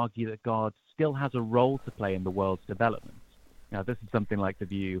want to argue that God still has a role to play in the world's development. Now, this is something like the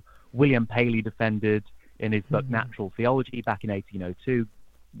view William Paley defended in his book Natural Theology back in 1802.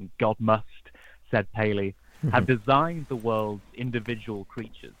 God must, said Paley, have designed the world's individual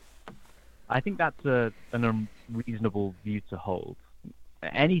creatures. I think that's an unreasonable view to hold.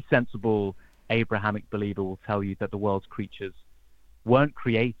 Any sensible Abrahamic believer will tell you that the world's creatures weren't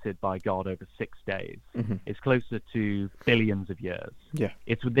created by God over 6 days. It's closer to billions of years. Yeah.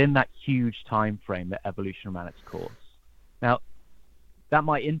 It's within that huge time frame that evolution ran its course. Now, that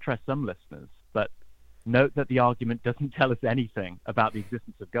might interest some listeners, but note that the argument doesn't tell us anything about the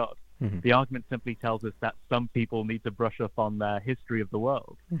existence of God. The argument simply tells us that some people need to brush up on their history of the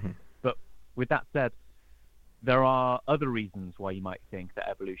world. But with that said, there are other reasons why you might think that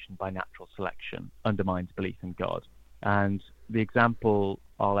evolution by natural selection undermines belief in God. And the example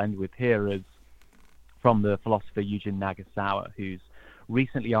I'll end with here is from the philosopher Eugen Nagosawa, who's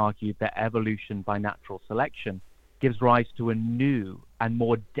recently argued that evolution by natural selection gives rise to a new and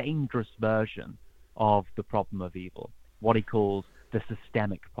more dangerous version of the problem of evil, what he calls the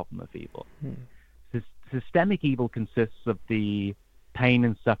systemic problem of evil. Systemic evil consists of the pain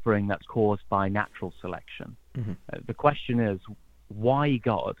and suffering that's caused by natural selection. The question is, why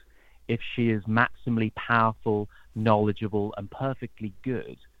God, if she is maximally powerful, knowledgeable, and perfectly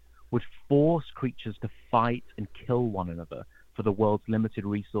good, would force creatures to fight and kill one another for the world's limited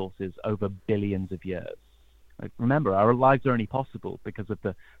resources over billions of years? Like, remember, our lives are only possible because of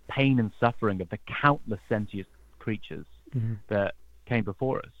the pain and suffering of the countless sentient creatures that came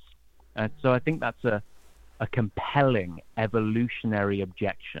before us. And so I think that's a compelling evolutionary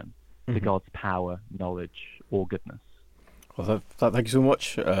objection to God's power, knowledge, or goodness. Well, thank you so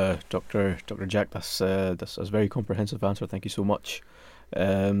much, Dr. Jack. That's a very comprehensive answer. Thank you so much.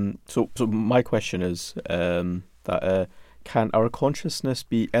 So my question is that can our consciousness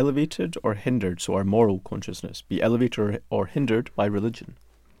be elevated or hindered? So our moral consciousness be elevated or hindered by religion?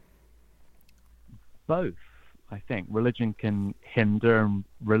 Both, I think. Religion can hinder and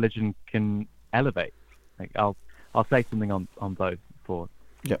religion can elevate. Like, I'll say something on both for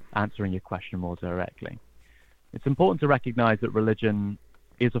answering your question more directly. It's important to recognize that religion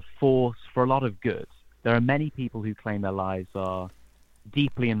is a force for a lot of good. There are many people who claim their lives are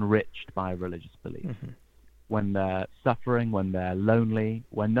deeply enriched by religious belief. When they're suffering, when they're lonely,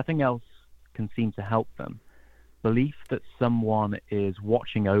 when nothing else can seem to help them, belief that someone is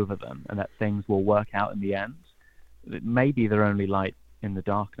watching over them and that things will work out in the end, it may be their only light in the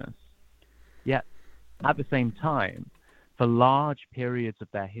darkness. Yet, at the same time, for large periods of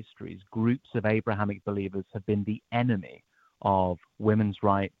their histories, groups of Abrahamic believers have been the enemy of women's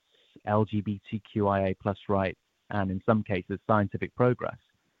rights, LGBTQIA+ rights, and in some cases scientific progress.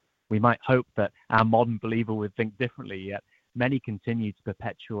 We might hope that our modern believer would think differently, yet many continue to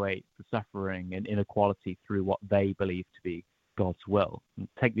perpetuate the suffering and inequality through what they believe to be God's will. And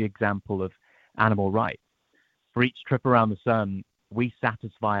take the example of animal rights. For each trip around the sun, we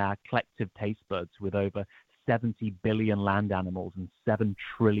satisfy our collective taste buds with over 70 billion land animals and 7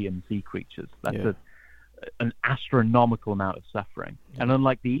 trillion sea creatures. That's an astronomical amount of suffering. And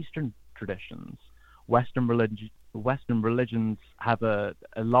unlike the Eastern traditions, Western religions have a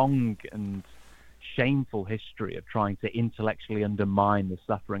long and shameful history of trying to intellectually undermine the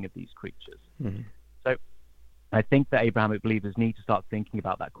suffering of these creatures. So I think that Abrahamic believers need to start thinking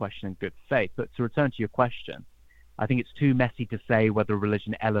about that question in good faith. But to return to your question, I think it's too messy to say whether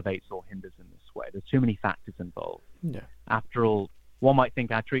religion elevates or hinders in this way. There's too many factors involved. After all, one might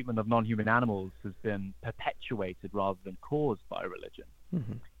think our treatment of non-human animals has been perpetuated rather than caused by religion.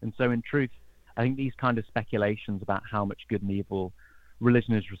 And so in truth, I think these kind of speculations about how much good and evil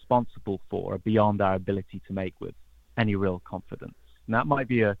religion is responsible for are beyond our ability to make with any real confidence. And that might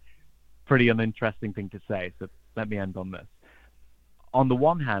be a pretty uninteresting thing to say, so let me end on this. On the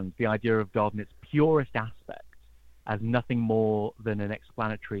one hand, the idea of God in its purest aspect as nothing more than an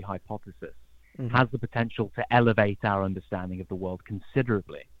explanatory hypothesis has the potential to elevate our understanding of the world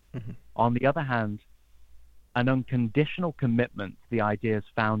considerably. On the other hand, an unconditional commitment to the ideas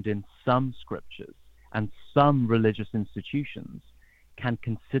found in some scriptures and some religious institutions can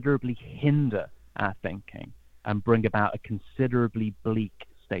considerably hinder our thinking and bring about a considerably bleak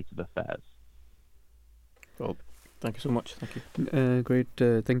state of affairs. Well, thank you so much. Thank you. Great.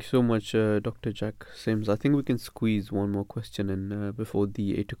 Thank you so much, Dr. Jack Symes. I think we can squeeze one more question in before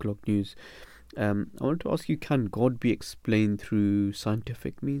the 8 o'clock news. I want to ask you, can God be explained through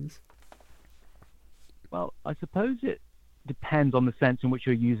scientific means? Well, I suppose it depends on the sense in which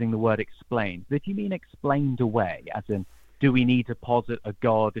you're using the word explained. If you mean explained away, as in, do we need to posit a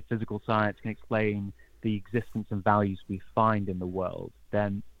God if physical science can explain the existence and values we find in the world,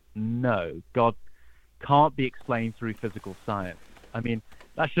 then no, God can't be explained through physical science. I mean,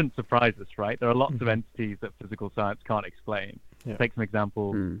 that shouldn't surprise us, right? There are lots of entities that physical science can't explain. Take some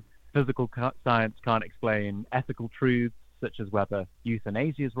example. Physical science can't explain ethical truths, such as whether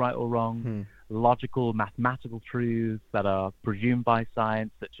euthanasia is right or wrong, logical, mathematical truths that are presumed by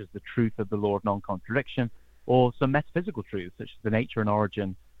science, such as the truth of the law of non-contradiction, or some metaphysical truths, such as the nature and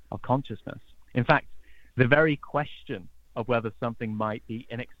origin of consciousness. In fact, the very question of whether something might be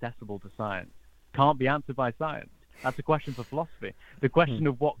inaccessible to science can't be answered by science. That's a question for philosophy. The question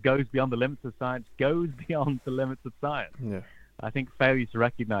of what goes beyond the limits of science goes beyond the limits of science. I think failure to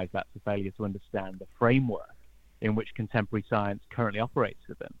recognize that's a failure to understand the framework in which contemporary science currently operates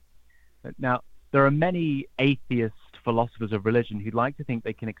within. Now, there are many atheist philosophers of religion who like to think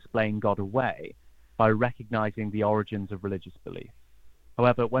they can explain God away by recognizing the origins of religious belief.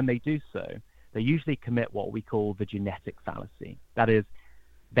 However, when they do so, they usually commit what we call the genetic fallacy. That is,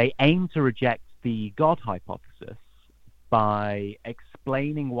 they aim to reject the God hypothesis by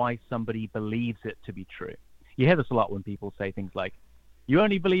explaining why somebody believes it to be true. You hear this a lot when people say things like, you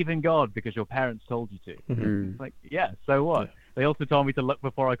only believe in God because your parents told you to. It's like, yeah, so what? They also told me to look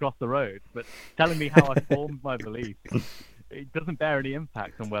before I cross the road, but telling me how I formed my beliefs, it doesn't bear any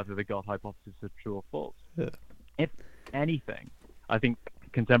impact on whether the God hypothesis is true or false. If anything, I think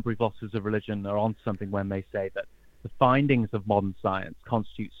contemporary philosophers of religion are onto something when they say that the findings of modern science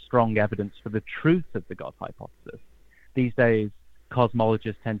constitute strong evidence for the truth of the God hypothesis. These days,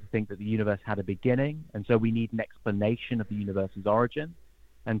 cosmologists tend to think that the universe had a beginning, and so we need an explanation of the universe's origin.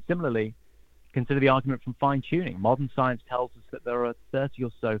 And similarly, consider the argument from fine-tuning. Modern science tells us that there are 30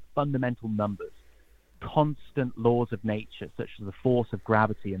 or so fundamental numbers, constant laws of nature, such as the force of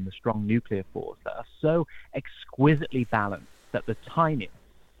gravity and the strong nuclear force, that are so exquisitely balanced that the tiniest,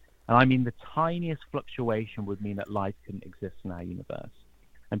 and I mean the tiniest fluctuation would mean that life couldn't exist in our universe.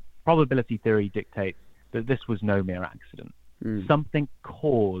 And probability theory dictates that this was no mere accident. Something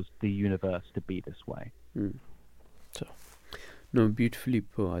caused the universe to be this way. So, no, beautifully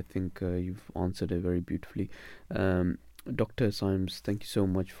put. I think you've answered it very beautifully. Dr. Symes, thank you so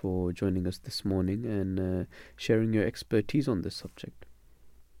much for joining us this morning and sharing your expertise on this subject.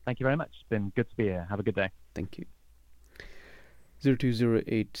 Thank you very much. It's been good to be here. Have a good day. Thank you.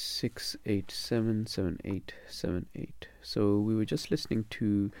 020868777878. So we were just listening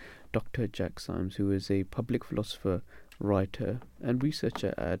to Dr. Jack Symes, who is a public philosopher, writer and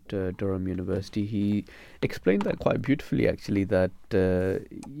researcher at Durham University. He explained that quite beautifully, actually, that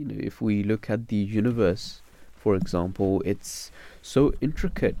if we look at the universe, for example, it's so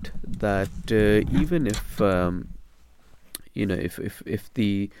intricate that even if if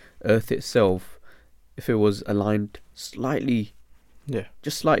the Earth itself, if it was aligned slightly,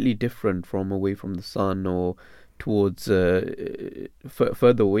 just slightly different from away from the sun or towards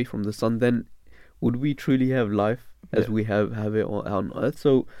further away from the sun, then would we truly have life as we have it on Earth?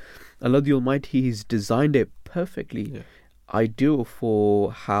 So Allah the Almighty, He's designed it perfectly, ideal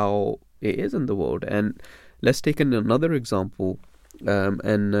for how it is in the world. And let's take another example.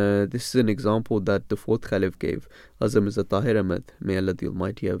 This is an example that the fourth Caliph gave, Azam is Tahir Ahmed, may Allah the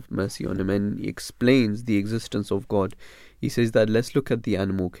Almighty have mercy on him, and he explains the existence of God. He says that let's look at the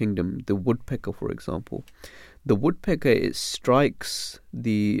animal kingdom, the woodpecker, for example. The woodpecker, it strikes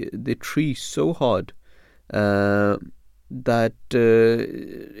the tree so hard that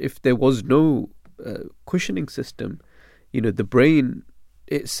if there was no cushioning system, the brain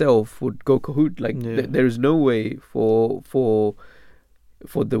itself would go kahoot. There is no way for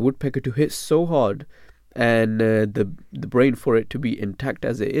the woodpecker to hit so hard and the brain for it to be intact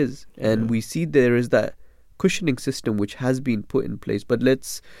as it is. And we see there is that cushioning system which has been put in place. But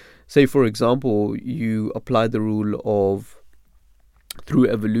let's say, for example, you apply the rule of through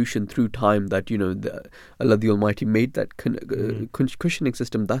evolution, through time, that Allah the Almighty made that cushioning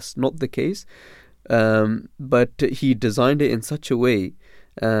system. That's not the case, but He designed it in such a way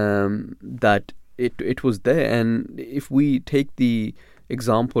that it was there. And if we take the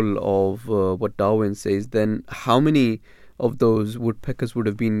example of what Darwin says, then how many of those woodpeckers would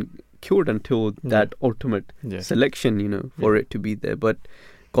have been killed until that ultimate selection, for it to be there? But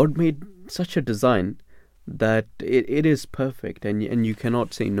God made such a design that it is perfect, and you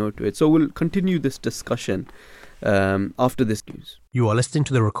cannot say no to it. So we'll continue this discussion after this news. You are listening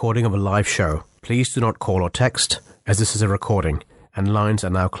to the recording of a live show. Please do not call or text, as this is a recording, and lines are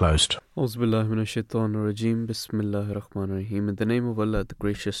now closed. Auzubillahi minash-shaytanir-rajeem. Bismillahir-rahmanir-rahim. In the name of Allah, the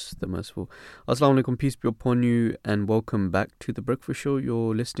Gracious, the Merciful. Assalamu alaikum, peace be upon you, and welcome back to the Breakfast Show.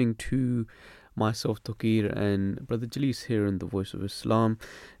 You're listening to myself, Touqeer, and Brother Jalees here in the Voice of Islam,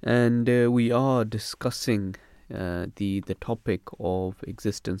 and we are discussing the topic of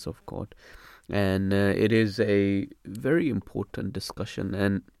existence of God, and it is a very important discussion.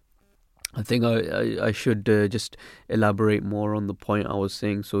 And I think I should just elaborate more on the point I was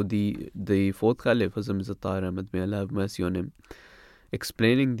saying. So the fourth Caliph, Hazrat Tahir Ahmed, may Allah have mercy on him,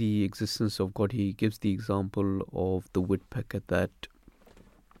 explaining the existence of God, he gives the example of the woodpecker. That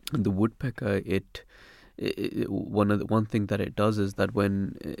the woodpecker, one thing that it does is that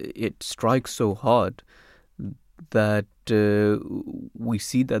when it strikes so hard, that we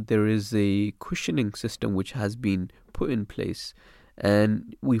see that there is a cushioning system which has been put in place.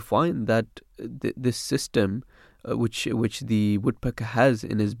 And we find that this system, which the woodpecker has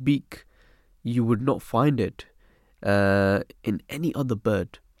in his beak, you would not find it in any other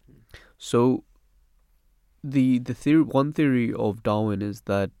bird. So one theory of Darwin is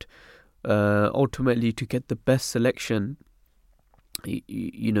that ultimately, to get the best selection,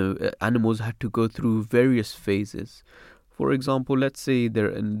 animals had to go through various phases. For example, let's say they're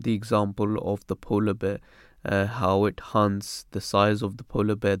in the example of the polar bear. How it hunts, the size of the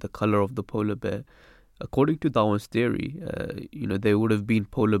polar bear, the color of the polar bear. According to Darwin's theory, there would have been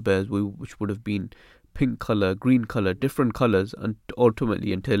polar bears which would have been pink color, green color, different colors, and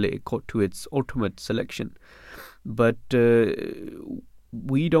ultimately until it got to its ultimate selection. But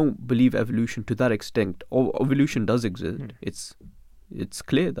we don't believe evolution to that extent. Evolution does exist. It's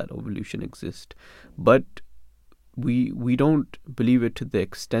clear that evolution exists, but we don't believe it to the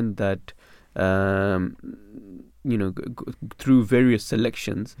extent that through various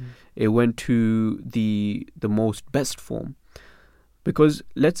selections, it went to the most best form. Because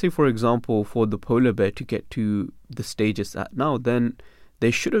let's say, for example, for the polar bear to get to the stages at now, then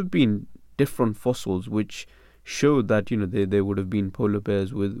there should have been different fossils which show that there would have been polar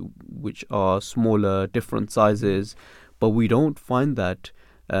bears which are smaller, different sizes, but we don't find that.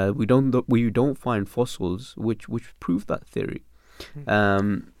 We don't find fossils which prove that theory.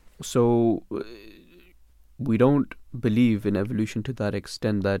 So we don't believe in evolution to that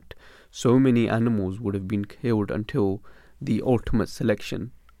extent that so many animals would have been killed until the ultimate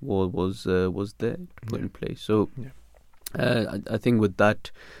selection was there put in place. So I think with that,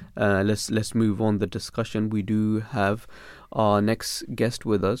 let's move on the discussion. We do have our next guest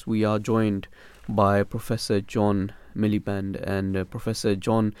with us. We are joined by Professor John Milbank, and Professor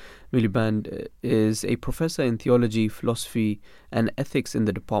John Milbank is a professor in theology, philosophy and ethics in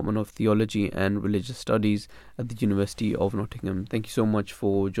the Department of Theology and Religious Studies at the University of Nottingham. Thank you so much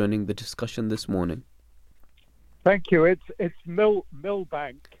for joining the discussion this morning. Thank you. It's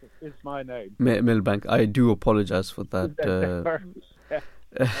Milbank is my name. Milbank. I do apologize for that.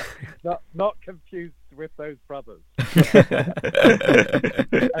 Not confused with those brothers.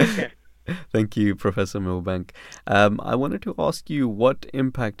 Okay. Thank you, Professor Milbank. I wanted to ask you, what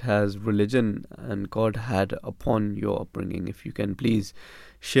impact has religion and God had upon your upbringing? If you can please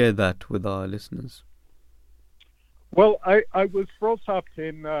share that with our listeners. Well, I was brought up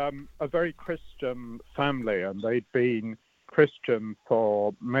in a very Christian family, and they'd been Christian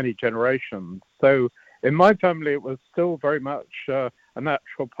for many generations. So in my family, it was still very much a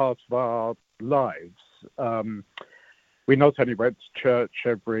natural part of our lives. We not only went to church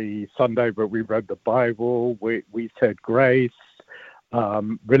every Sunday, but we read the Bible, we said grace.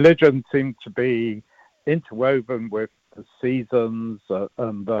 Religion seemed to be interwoven with the seasons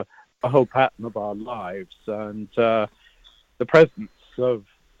and the whole pattern of our lives. And the presence of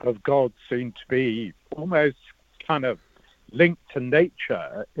God seemed to be almost kind of linked to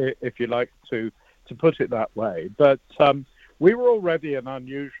nature, if you like to put it that way. But we were already an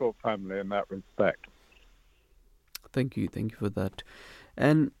unusual family in that respect. Thank you for that.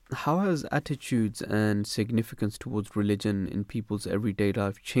 And how has attitudes and significance towards religion in people's everyday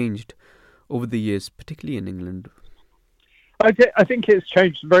life changed over the years, particularly in England? I think it's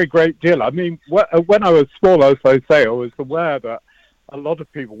changed a very great deal. I mean, when I was small, as I say, I was aware that a lot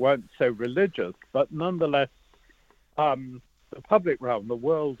of people weren't so religious, but nonetheless, the public realm, the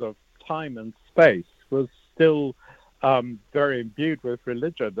world of time and space, was still very imbued with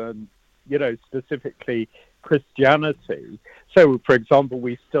religion and, specifically Christianity. So, for example,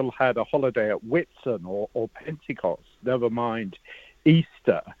 we still had a holiday at Whitsun or Pentecost, never mind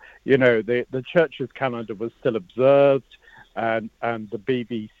Easter. The church's calendar was still observed, and the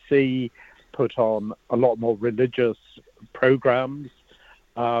BBC put on a lot more religious programs.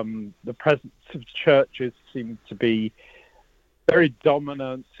 The presence of churches seemed to be very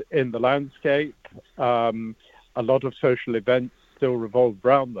dominant in the landscape. A lot of social events still revolved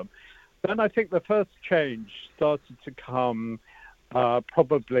around them. Then I think the first change started to come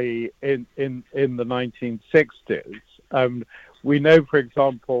probably in the 1960s. We know, for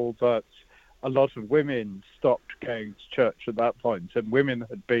example, that a lot of women stopped going to church at that point, and women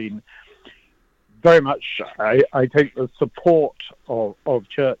had been very much, I think, the support of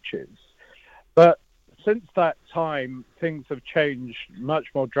churches. But since that time, things have changed much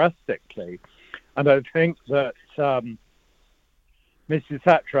more drastically. And I think that Mrs.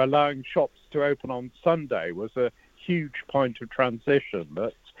 Thatcher allowing shops to open on Sunday was a huge point of transition.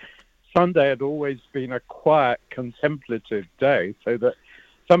 That Sunday had always been a quiet, contemplative day, so that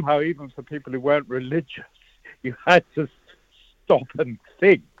somehow even for people who weren't religious, you had to stop and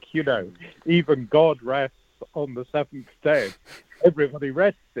think. Even God rests on the seventh day. Everybody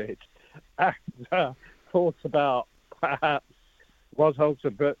rested and thought about perhaps what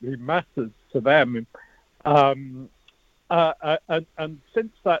ultimately matters to them. And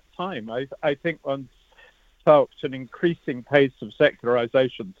since that time, I think one's felt an increasing pace of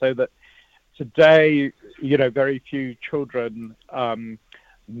secularization, so that today, very few children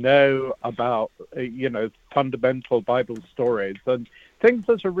know about, fundamental Bible stories and things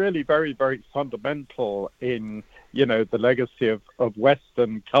that are really very, very fundamental in, the legacy of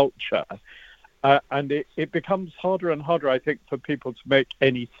Western culture. And it becomes harder and harder, I think, for people to make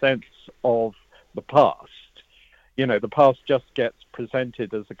any sense of the past. The past just gets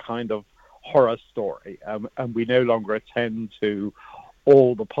presented as a kind of horror story, and we no longer attend to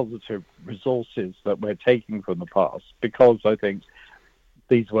all the positive resources that we're taking from the past, because I think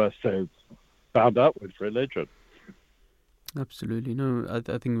these were so bound up with religion. Absolutely. No,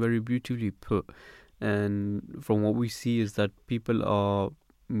 I think very beautifully put. And from what we see is that people are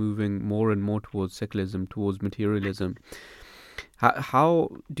moving more and more towards secularism, towards materialism. How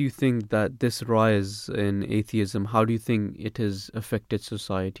do you think that this rise in atheism, how do you think it has affected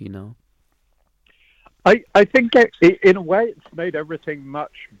society now? I think in a way it's made everything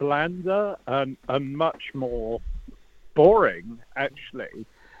much blander and much more boring, actually.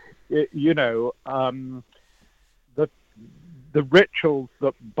 The rituals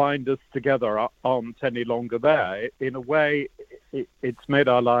that bind us together aren't any longer there. In a way, it's made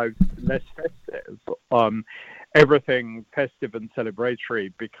our lives less festive. Everything festive and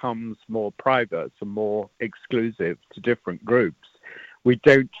celebratory becomes more private and more exclusive to different groups. We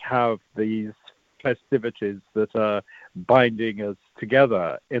don't have these festivities that are binding us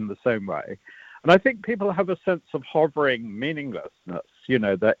together in the same way. And I think people have a sense of hovering meaninglessness,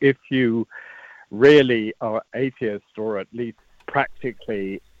 that if you really are atheist, or at least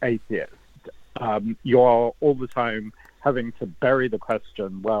practically atheist, you are all the time having to bury the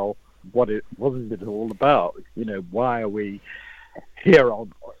question, well, what is it all about? Why are we here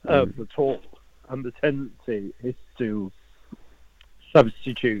on earth at all? And the tendency is to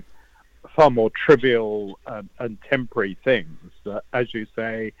substitute far more trivial and temporary things that, as you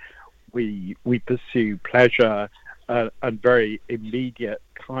say, we pursue pleasure and very immediate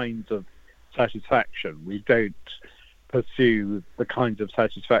kinds of satisfaction. We don't pursue the kinds of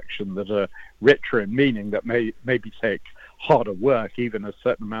satisfaction that are richer in meaning, that maybe take harder work, even a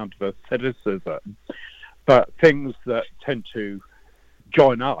certain amount of asceticism, but things that tend to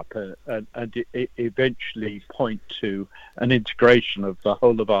join up and eventually point to an integration of the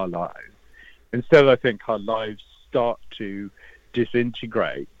whole of our lives. Instead, I think our lives start to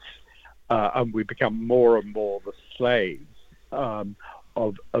disintegrate and we become more and more the slaves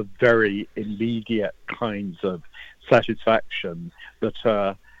of very immediate kinds of satisfaction that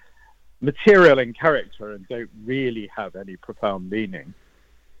are material in character and don't really have any profound meaning.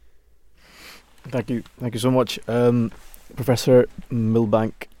 Thank you so much, Professor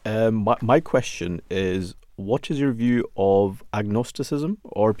Milbank. My question is, what is your view of agnosticism,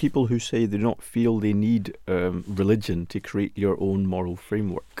 or people who say they do not feel they need religion to create your own moral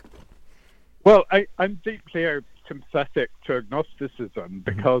framework? Well, I'm deeply sympathetic to agnosticism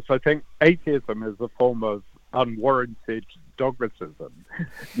because I think atheism is a form of unwarranted dogmatism.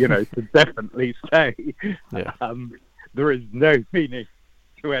 To definitely say there is no meaning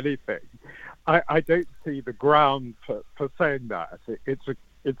to anything. I don't see the ground for saying that.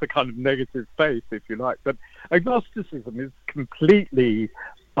 It's a kind of negative faith, if you like. But agnosticism is completely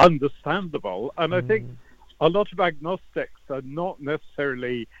understandable, and I think a lot of agnostics are not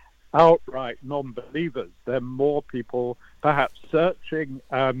necessarily outright non-believers. They're more people perhaps searching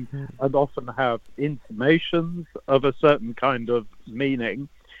and often have intimations of a certain kind of meaning.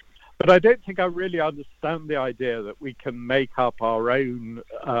 But I don't think I really understand the idea that we can make up our own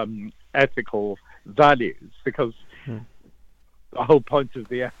ethical values, because the whole point of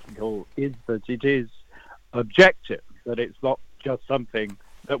the ethical is that it is objective, that it's not just something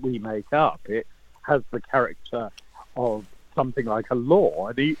that we make up. It has the character of something like a law,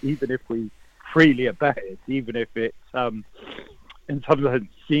 and even if we freely obey it, even if it in some sense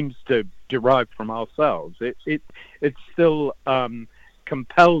seems to derive from ourselves, it still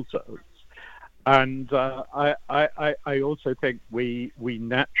compels us. And I also think we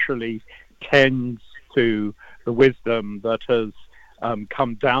naturally tend to the wisdom that has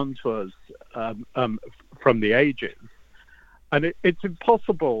come down to us from the ages, and it's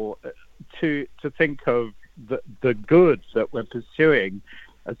impossible to think of the good that we're pursuing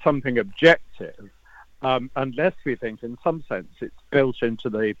as something objective unless we think in some sense it's built into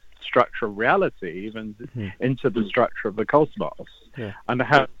the structure of reality, even into the structure of the cosmos, and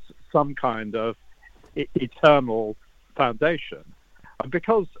has some kind of eternal foundation. And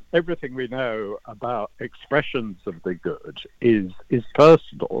because everything we know about expressions of the good is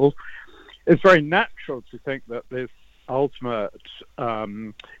personal, it's very natural to think that this ultimate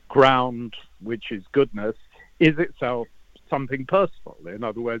ground, which is goodness, is itself something personal. In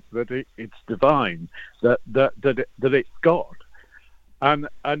other words, that it's divine, that it's God. And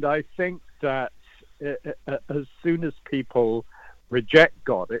I think that as soon as people reject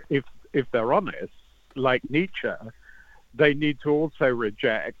God, if they're honest, like Nietzsche, they need to also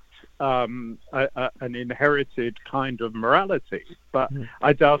reject an inherited kind of morality. But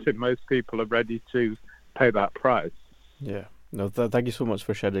I doubt if most people are ready to pay that price. Yeah. No, thank you so much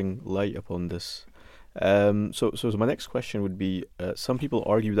for shedding light upon this. So my next question would be, some people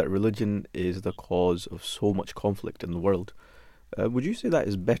argue that religion is the cause of so much conflict in the world. Would you say that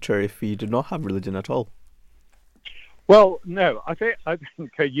is better if we did not have religion at all? Well, no. I think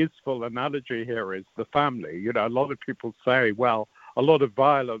a useful analogy here is the family. A lot of people say, well, a lot of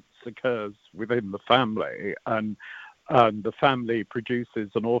violence occurs within the family, and the family produces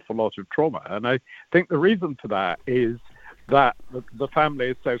an awful lot of trauma. And I think the reason for that is that the family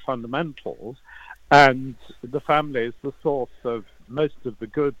is so fundamental, and the family is the source of most of the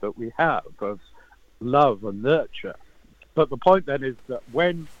good that we have, of love and nurture. But the point then is that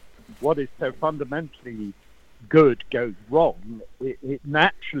when what is so fundamentally good goes wrong, it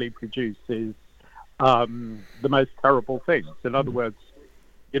naturally produces the most terrible things. In other words,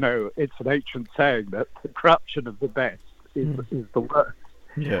 it's an ancient saying that the corruption of the best is the worst.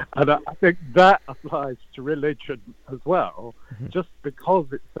 Yeah. And I think that applies to religion as well, just because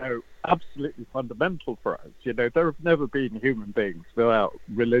it's so absolutely fundamental for us. There have never been human beings without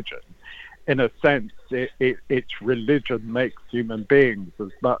religion. In a sense, it's religion makes human beings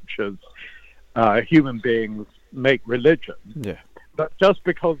as much as human beings make religion. Yeah. But just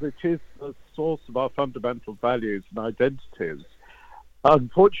because it is the source of our fundamental values and identities,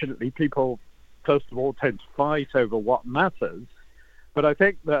 unfortunately, people, first of all, tend to fight over what matters. But I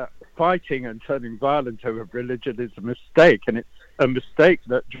think that fighting and turning violent over religion is a mistake, and it's a mistake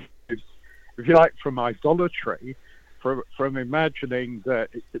that, if you like, from idolatry from imagining that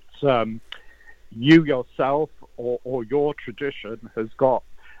it's you yourself or your tradition has got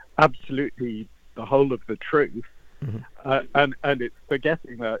absolutely the whole of the truth, and it's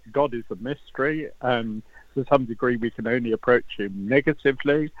forgetting that God is a mystery, and to some degree we can only approach him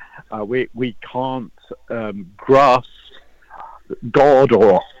negatively. We can't grasp God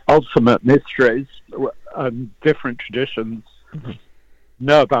or ultimate mysteries, and different traditions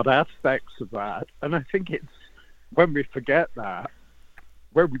know about aspects of that. And I think it's when we forget that,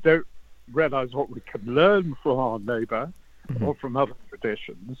 when we don't realize what we can learn from our neighbor or from other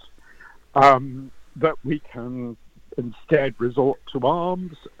traditions, that we can instead resort to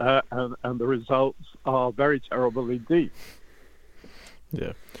arms, and the results are very terrible indeed.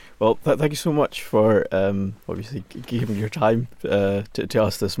 Yeah. Well, thank you so much for obviously giving your time to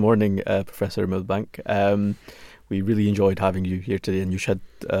us this morning, Professor Milbank. We really enjoyed having you here today, and you shed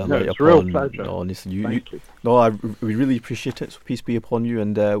light it's a real upon. pleasure. Honestly, Thank you. No, we really appreciate it. So peace be upon you,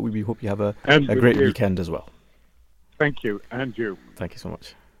 and we hope you have a great weekend as well. Thank you, and you. Thank you so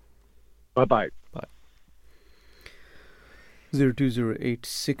much. Bye-bye. Bye.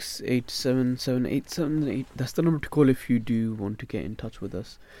 0208687778. That's the number to call if you do want to get in touch with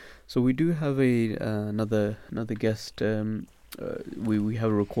us. So we do have another guest. We have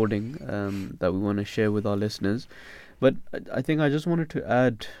a recording that we want to share with our listeners, but I think I just wanted to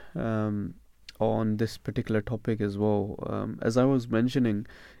add on this particular topic as well. As I was mentioning,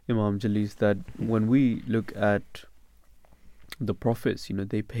 Imam Jalees, that when we look at the prophets,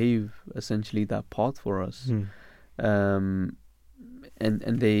 they pave essentially that path for us. And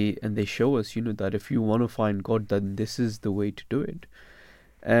they show us, that if you want to find God, then this is the way to do it.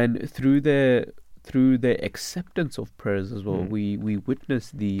 And through their acceptance of prayers as well, we witness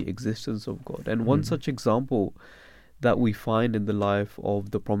the existence of God. And one such example that we find in the life of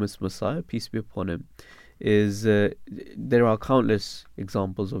the promised Messiah, peace be upon him, is there are countless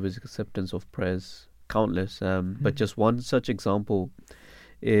examples of his acceptance of prayers, countless. But just one such example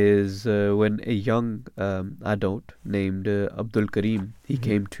is when a young adult named Abdul Karim, he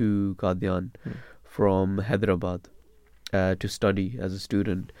came to Qadian from Hyderabad to study as a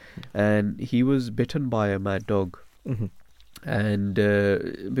student, and he was bitten by a mad dog, and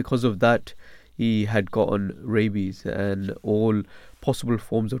because of that he had gotten rabies, and all possible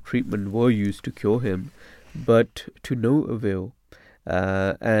forms of treatment were used to cure him, but to no avail,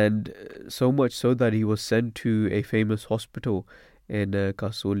 and so much so that he was sent to a famous hospital in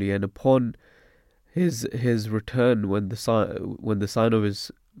Kasuli, and upon his return, when the sign of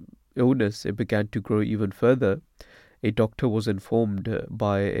his illness it began to grow even further, a doctor was informed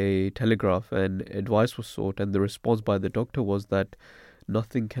by a telegraph, and advice was sought, and the response by the doctor was that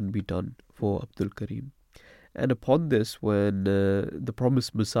nothing can be done for Abdul Karim. And upon this, when the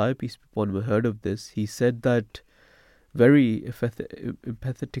promised Messiah, peace be upon him, heard of this, he said that very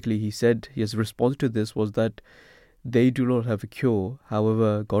empathetically, he said his response to this was that they do not have a cure,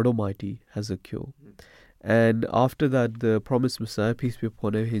 however God Almighty has a cure. And after that, the promised Messiah, peace be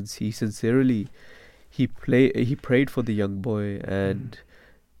upon him, he sincerely he prayed for the young boy, and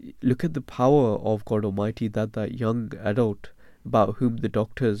look at the power of God Almighty, that young adult about whom the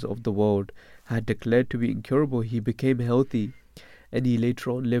doctors of the world had declared to be incurable, he became healthy, and he later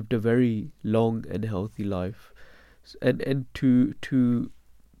on lived a very long and healthy life. And to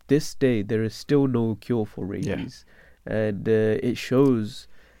this day, there is still no cure for rabies, and it shows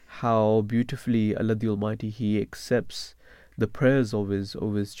how beautifully Allah the Almighty, He accepts the prayers of His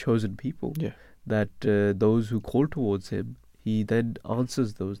chosen people. That those who call towards Him, He then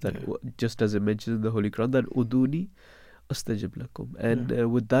answers those. That just as it mentions in the Holy Quran, that uduni astajib lakum. And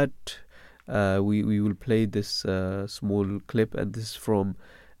with that, we will play this small clip, and this is from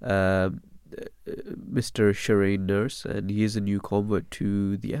Mr. Shirain Nurse, and he is a new convert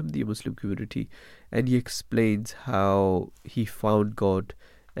to the Ahmadiyya Muslim community, and he explains how he found God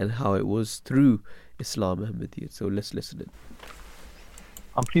and how it was through Islam Ahmadiyya. So let's listen in.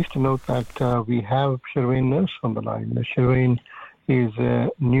 I'm pleased to note that we have Shirain Nurse on the line. Shirain is a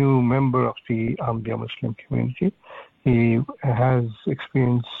new member of the Ahmadiyya Muslim community. He has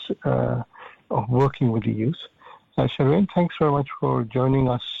experience of working with the youth. Shirain, thanks very much for joining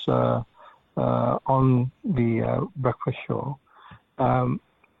us on the breakfast show.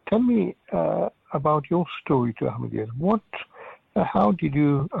 Tell me about your story to Ahmadiyya. How did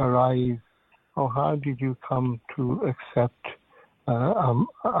you arrive, or how did you come to accept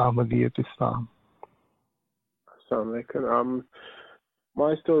Ahmadiyya Islam? Assalamu alaikum.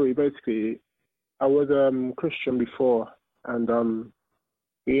 My story, basically, I was Christian before, and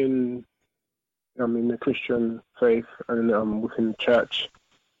being in the Christian faith and within the church,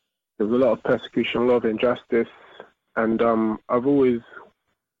 there was a lot of persecution, a lot of injustice, And I've always,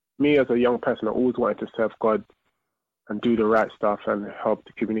 me as a young person, I always wanted to serve God and do the right stuff and help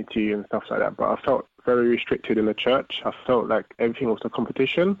the community and stuff like that. But I felt very restricted in the church. I felt like everything was a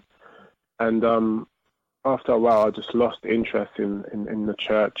competition. And after a while, I just lost interest in the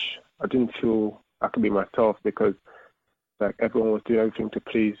church. I didn't feel I could be myself because like everyone was doing everything to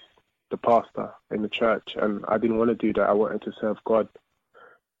please the pastor in the church, and I didn't want to do that. I wanted to serve God.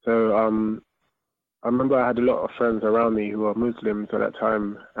 So I remember I had a lot of friends around me who were Muslims at that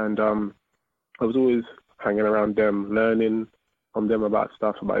time, and I was always hanging around them, learning from them about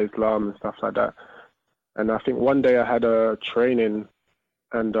stuff, about Islam and stuff like that. And I think one day I had a training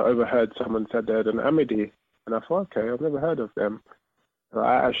and I overheard someone said they had an Ahmadi, and I thought, okay, I've never heard of them.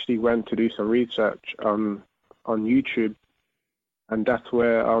 I actually went to do some research on YouTube, and that's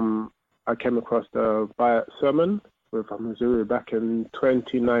where I came across the Bayat sermon with Zuru back in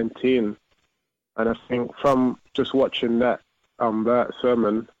 2019. And I think from just watching that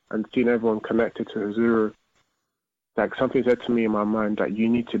sermon and seeing everyone connected to Huzuru, like something said to me in my mind that you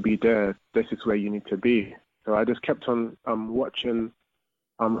need to be there. This is where you need to be. So I just kept on watching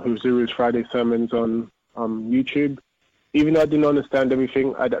Huzuru's Friday sermons on YouTube. Even though I didn't understand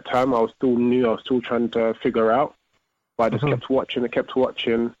everything at that time, I was still new. I was still trying to figure out. But I just kept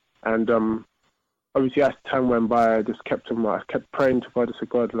watching. And obviously as time went by, I just kept praying to God. I said,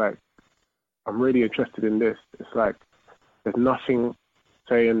 God, like, I'm really interested in this. It's like there's nothing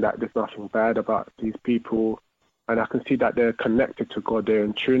saying that there's nothing bad about these people. And I can see that they're connected to God. They're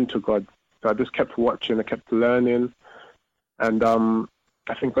in tune to God. So I just kept watching. I kept learning. And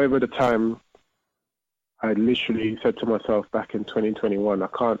I think over the time, I literally said to myself back in 2021, I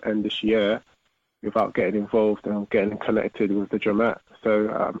can't end this year without getting involved and getting connected with the Jamaat.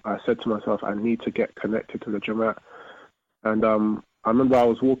 So I said to myself, I need to get connected to the Jamaat. And I remember I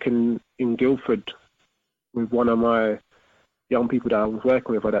was walking in Guildford with one of my young people that I was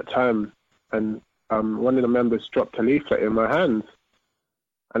working with at that time, and one of the members dropped a leaflet in my hands.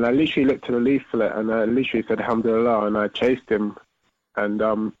 And I literally looked at the leaflet and I literally said, Alhamdulillah, and I chased him. And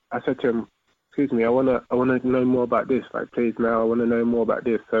I said to him, excuse me, I wanna know more about this. Like, please, now I want to know more about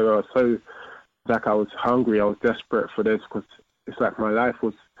this. So like I was hungry. I was desperate for this because it's like my life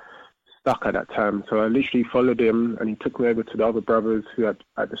was stuck at that time. So I literally followed him, and he took me over to the other brothers who had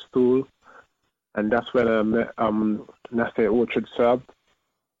at the stool. And that's when I met Nasir Orchard Sub,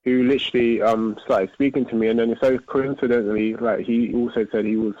 who literally started speaking to me. And then so coincidentally, like, he also said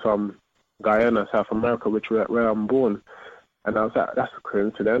he was from Guyana, South America, which is where I'm born. And I was like, that's a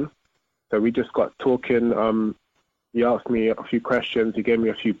coincidence. So we just got talking. He asked me a few questions. He gave me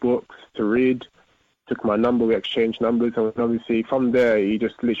a few books to read. Took my number. We exchanged numbers. And obviously from there, he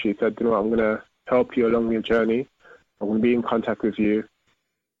just literally said, you know, I'm going to help you along your journey. I'm going to be in contact with you.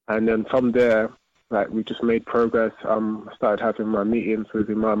 And then from there, like, we just made progress. I started having my meetings with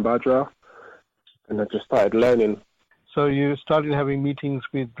Imam Badra, and I just started learning. So you started having meetings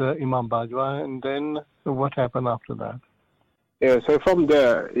with Imam Bajwa, and then what happened after that? Yeah, so from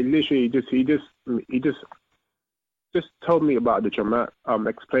there, it literally he just told me about the Jamaat,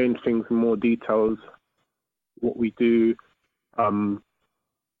 explained things in more details, what we do. And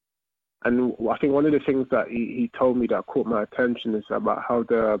I think one of the things that he told me that caught my attention is about how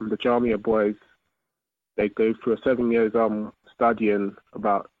the Jamia boys, they go through 7 years studying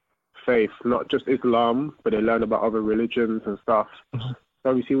about faith, not just Islam, but they learn about other religions and stuff. Mm-hmm. So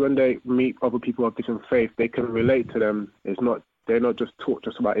obviously when they meet other people of different faith, they can relate to them. They're not just taught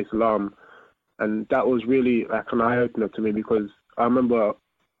just about Islam. And that was really like an eye-opener to me, because I remember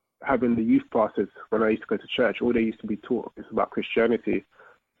having the youth passes when I used to go to church. All they used to be taught is about Christianity.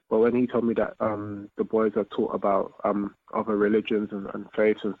 But when he told me that the boys are taught about other religions and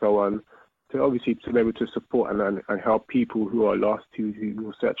faiths and so on, to obviously to be able to support and help people who are lost, who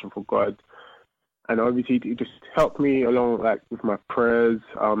are searching for God. And obviously it just helped me along, like, with my prayers,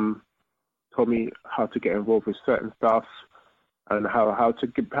 told me how to get involved with certain stuff, and how to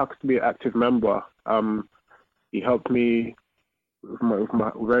be an active member. He helped me with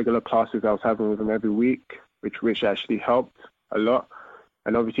my regular classes I was having with him every week, which actually helped a lot.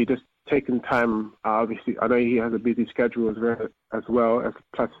 And obviously just taking time, obviously I know he has a busy schedule as well as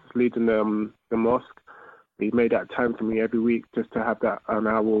plus leading the mosque. He made that time for me every week just to have that an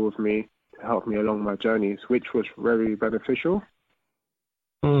hour with me to help me along my journeys, which was very beneficial.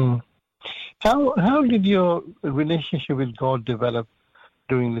 Mm. How did your relationship with God develop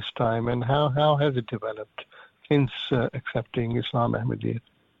during this time, and how has it developed since accepting Islam Ahmadiyyat?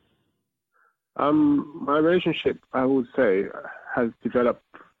 My relationship, I would say, has developed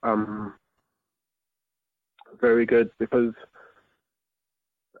very good, because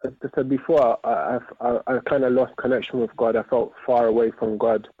as I said before, I kind of lost connection with God. I felt far away from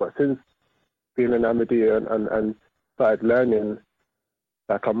God. But since being in Ahmadiyya and started learning,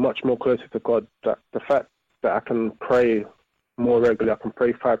 like I'm much more closer to God. That the fact that I can pray more regularly, I can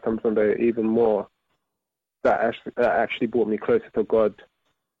pray 5 times a day, even more. That actually brought me closer to God.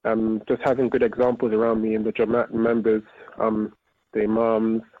 Just having good examples around me and the Jamaat members, the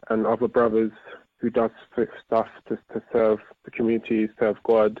Imams and other brothers who does stuff to serve the community, serve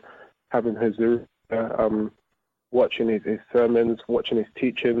God, having his watching his sermons, watching his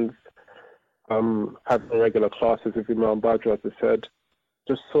teachings, having regular classes with Imam Badr, as I said.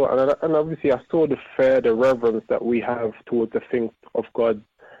 Just saw, and obviously I saw the fear, the reverence that we have towards the things of God,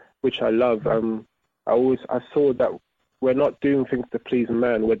 which I love. I saw that we're not doing things to please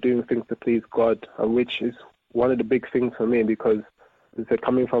man, we're doing things to please God, which is one of the big things for me, because as I said,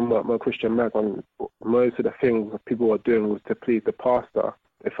 coming from my Christian background, most of the things that people were doing was to please the pastor.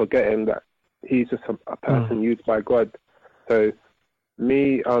 They're forgetting that he's just a person used by God. So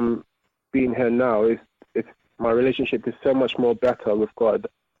me being here now, it's my relationship is so much more better with God.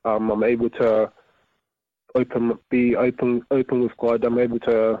 I'm able to be open with God. I'm able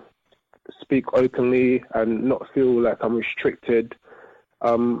to speak openly and not feel like I'm restricted.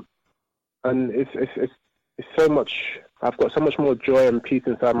 And it's so much. I've got so much more joy and peace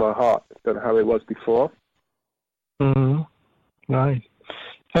inside my heart than how it was before. Right.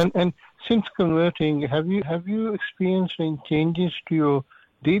 And since converting, have you experienced any changes to your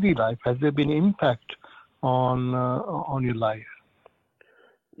daily life? Has there been impact on your life?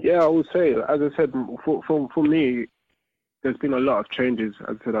 Yeah, I would say, as I said, for me, there's been a lot of changes.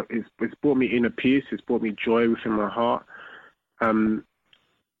 As I said, it's brought me inner peace. It's brought me joy within my heart.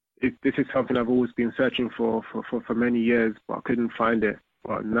 This is something I've always been searching for many years, but I couldn't find it.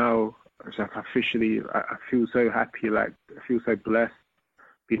 But now, it's like officially, I feel so happy. Like I feel so blessed,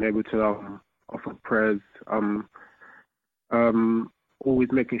 being able to offer prayers.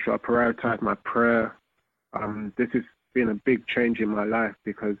 Always making sure I prioritize my prayer. This has been a big change in my life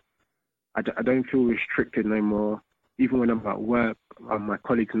because I don't feel restricted no more. Even when I'm at work, my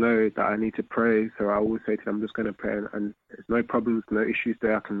colleagues know that I need to pray, so I always say to them, I'm just going to pray, and there's no problems, no issues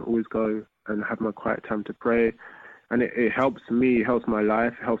there. I can always go and have my quiet time to pray, and it helps me, it helps my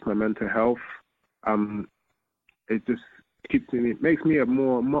life, it helps my mental health. It just it makes me a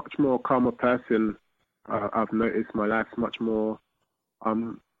much more calmer person. I've noticed my life's much more.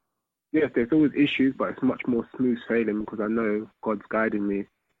 Yes, there's always issues, but it's much more smooth sailing because I know God's guiding me.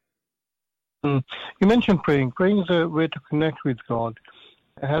 You mentioned praying. Praying is a way to connect with God.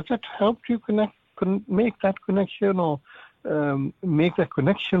 Has that helped you make that connection, or make that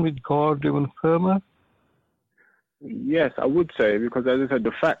connection with God even firmer? Yes, I would say, because as I said,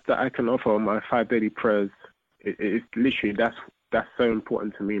 the fact that I can offer my 5 daily prayers, it's literally that's so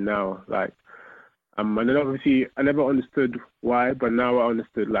important to me now. Like, and then obviously I never understood why, but now I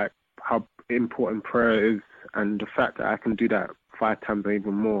understood like how important prayer is, and the fact that I can do that 5 times or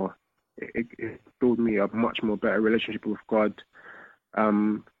even more. It built me a much more better relationship with God. As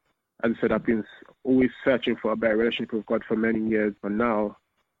I said, I've been always searching for a better relationship with God for many years, but now,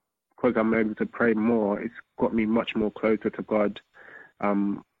 because I'm able to pray more, it's got me much more closer to God.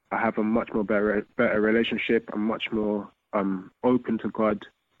 I have a much more better relationship. I'm much more open to God.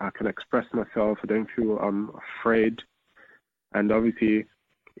 I can express myself. I don't feel afraid. And obviously,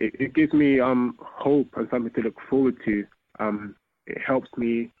 it gives me hope and something to look forward to. It helps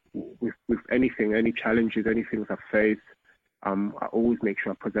me with anything, any challenges, anything I face. I always make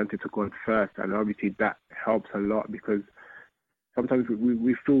sure I present it to God first, and obviously that helps a lot, because sometimes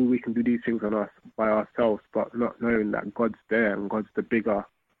we feel we can do these things by ourselves, but not knowing that God's there and God's the bigger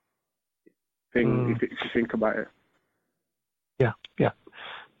thing if you think about it. Yeah.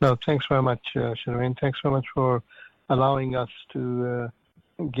 No, thanks very much, Sharwin. Thanks very much for allowing us to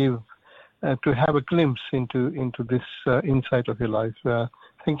have a glimpse into this insight of your life.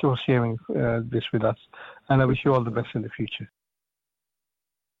 Thank you for sharing this with us, and I wish you all the best in the future.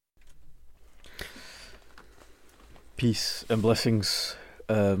 Peace and blessings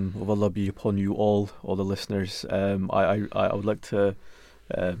of Allah be upon you all the listeners. I would like to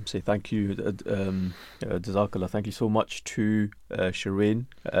say thank you, Jazakallah. Thank you so much to Sharwin,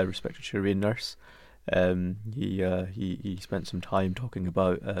 respected Sharwin Nurse. He spent some time talking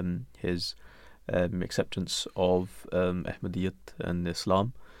about his acceptance of Ahmadiyyat and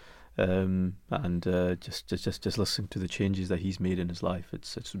Islam, and just listening to the changes that he's made in his life,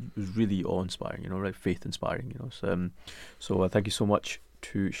 it's really awe-inspiring, right, faith-inspiring, So thank you so much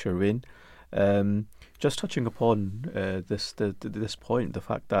to Sharwin. Just touching upon this point, the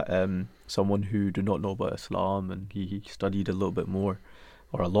fact that someone who did not know about Islam and he studied a little bit more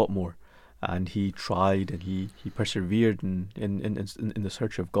or a lot more. And he tried and he persevered in the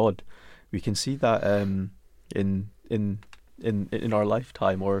search of God. We can see that in our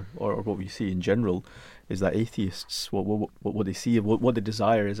lifetime, or what we see in general, is that atheists, what they see, what they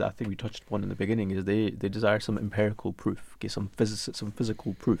desire is, I think we touched upon in the beginning, is they desire some empirical proof, some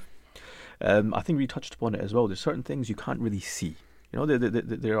physical proof. I think we touched upon it as well. There's certain things you can't really see.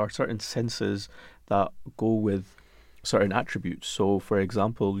 There are certain senses that go with certain attributes. So, for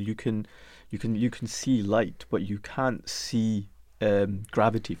example, you can see light, but you can't see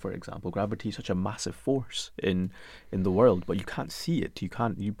gravity. For example, gravity is such a massive force in the world, but you can't see it.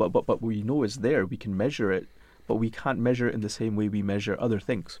 But we know it's there. We can measure it, but we can't measure it in the same way we measure other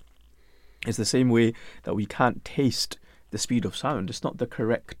things. It's the same way that we can't taste the speed of sound. It's not the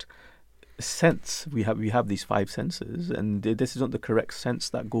correct sense. We have these 5 senses, and this is not the correct sense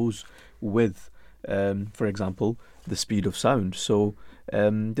that goes with, for example, the speed of sound. So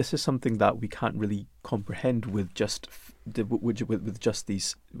this is something that we can't really comprehend with just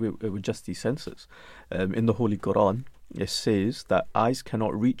these senses. In the Holy Quran, it says that eyes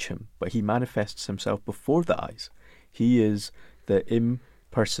cannot reach him, but he manifests himself before the eyes. He is the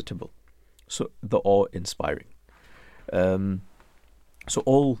imperceptible, so the awe-inspiring. The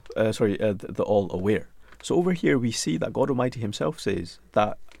all-aware. So over here we see that God Almighty Himself says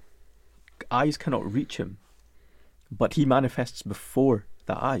that eyes cannot reach Him, but He manifests before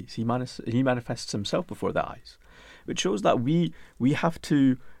the eyes. He manifests Himself before the eyes, which shows that we have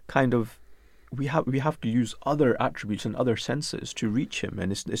to we have to use other attributes and other senses to reach Him,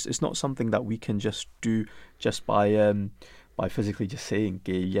 and it's not something that we can just do just by physically just saying,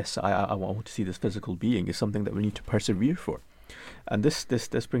 okay, yes, I want to see this physical being. It's something that we need to persevere for. And this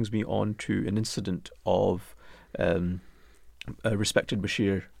brings me on to an incident of respected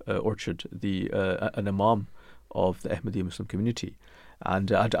Bashir Orchard, an Imam of the Ahmadiyya Muslim community.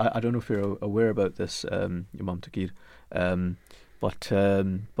 And I don't know if you're aware about this, Imam Touqeer, but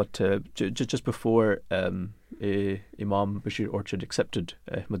just before Imam Bashir Orchard accepted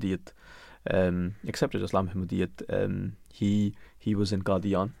Ahmadiyyat, accepted Islam Ahmadiyyat, he was in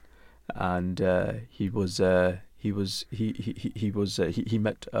Qadian, and he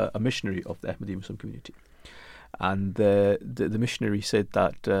met a missionary of the Ahmadiyya Muslim community, and the missionary said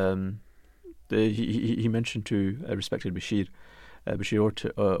that he mentioned to respected Bashir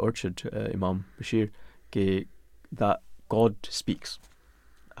Orchard, Imam Bashir, that God speaks,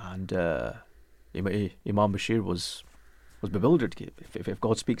 and Imam Bashir was bewildered. If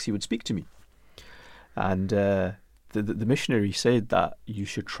God speaks, He would speak to me, and the missionary said that you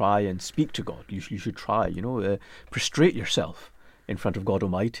should try and speak to God. You should try, prostrate yourself in front of God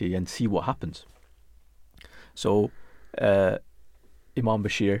Almighty and see what happens. So Imam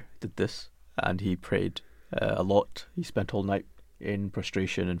Bashir did this, and he prayed a lot. He spent all night in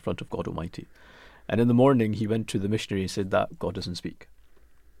prostration in front of God Almighty. And in the morning he went to the missionary and said that God doesn't speak.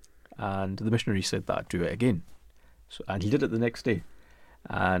 And the missionary said that, do it again. And he did it the next day.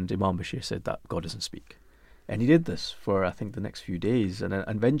 And Imam Bashir said that God doesn't speak. And he did this for, I think, the next few days. And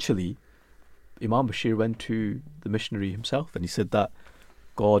eventually Imam Bashir went to the missionary himself and he said that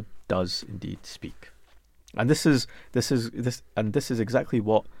God does indeed speak. And this is exactly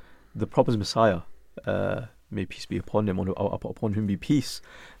what the Prophet's Messiah, may peace be upon him, upon whom be peace,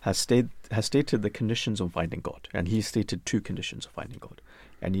 has stated the conditions of finding God. And he stated 2 conditions of finding God.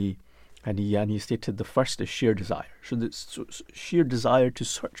 And he stated the first is sheer desire. So sheer desire to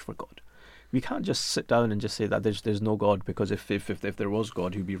search for God. We can't just sit down and just say that there's no God, because if there was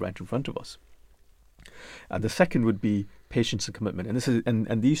God, He'd be right in front of us. And the second would be patience and commitment. And this is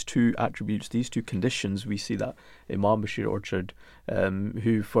and these 2 attributes, these 2 conditions, we see that Imam Bashir Orchard,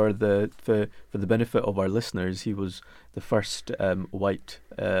 who for the benefit of our listeners, he was the first white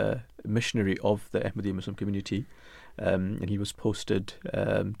missionary of the Ahmadiyya Muslim community, and he was posted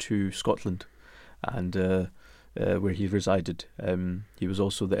to Scotland, and where he resided. He was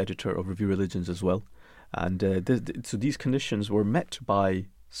also the editor of Review Religions as well, and so these conditions were met by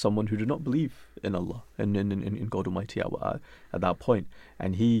someone who did not believe in Allah and in God Almighty at that point,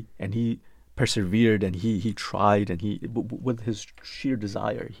 and he persevered, and he tried, and with his sheer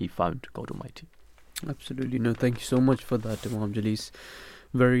desire he found God Almighty. Absolutely. No, thank you so much for that, Imam Jalees.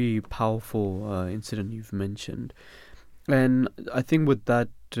 Very powerful incident you've mentioned. And I think with that,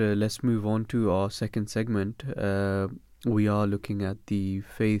 let's move on to our second segment. We are looking at the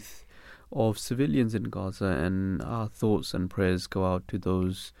faith of civilians in Gaza, and our thoughts and prayers go out to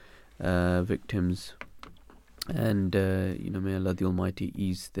those victims, and may Allah the Almighty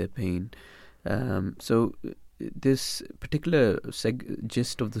ease their pain. So this particular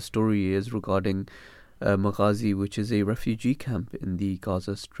gist of the story is regarding Maghazi, which is a refugee camp in the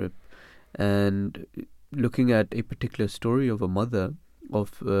Gaza Strip, and looking at a particular story of a mother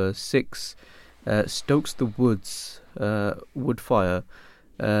of 6 stokes the wood fire,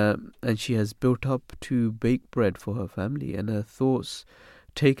 and she has built up to bake bread for her family, and her thoughts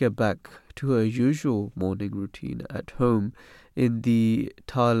take her back to her usual morning routine at home in the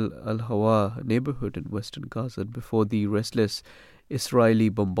Tal al-Hawa neighborhood in western Gaza before the restless Israeli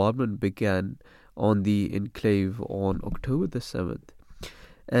bombardment began on the enclave on October the 7th.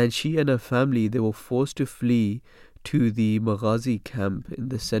 And she and her family, they were forced to flee to the Maghazi camp in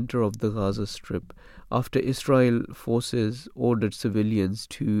the center of the Gaza Strip after Israel forces ordered civilians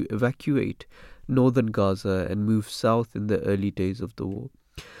to evacuate northern Gaza and move south in the early days of the war.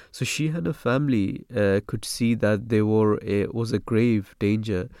 So she and her family could see that there was a grave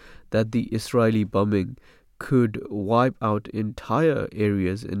danger that the Israeli bombing could wipe out entire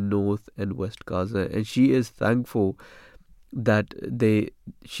areas in North and West Gaza, and she is thankful that they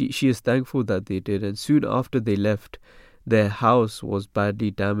did. And soon after they left, their house was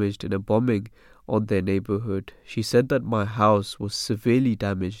badly damaged in a bombing on their neighborhood. She said that my house was severely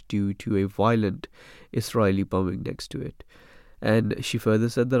damaged due to a violent Israeli bombing next to it. And she further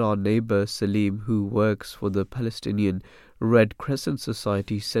said that our neighbor Salim, who works for the Palestinian Red Crescent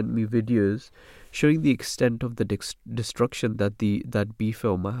Society, sent me videos showing the extent of the destruction that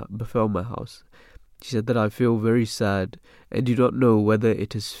befell my house. She said that I feel very sad and do not know whether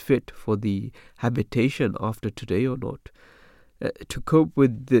it is fit for the habitation after today or not. To cope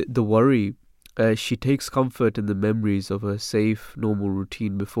with the worry, she takes comfort in the memories of her safe, normal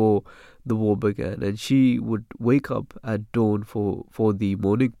routine before the war began, and she would wake up at dawn for the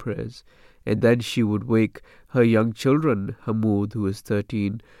morning prayers, and then she would wake her young children, Hamoud, who is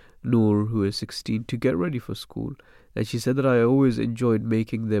 13, Noor, who is 16, to get ready for school. And she said that I always enjoyed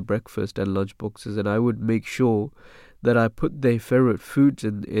making their breakfast and lunch boxes, and I would make sure that I put their favorite foods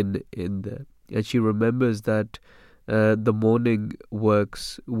in there. And she remembers that the morning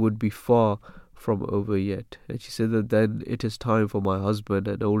works would be far from over yet. And she said that then it is time for my husband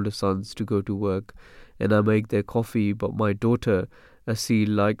and older sons to go to work, and I make their coffee, but my daughter Asil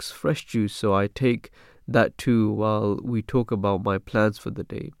likes fresh juice, so I take that too while we talk about my plans for the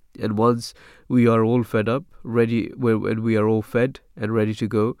day. And once we are all fed up, when we are all fed and ready to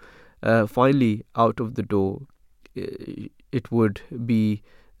go, finally out of the door, it would be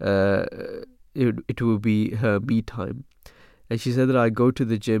her me time. And she said that I go to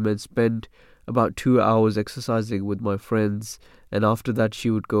the gym and spend about 2 hours exercising with my friends, and after that she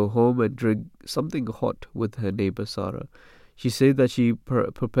would go home and drink something hot with her neighbor Sarah. She said that she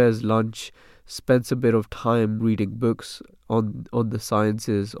prepares lunch, spends a bit of time reading books on the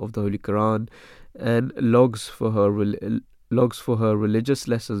sciences of the Holy Quran, and logs for her religious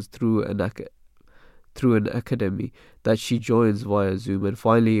lessons through an academy that she joins via Zoom. And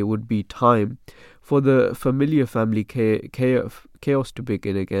finally, it would be time for the familiar family chaos to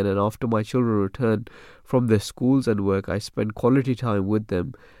begin again. And after my children return from their schools and work, I spend quality time with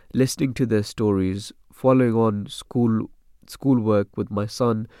them, listening to their stories, following on schoolwork with my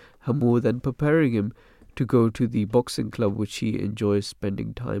son Hamoud, and preparing him to go to the boxing club which he enjoys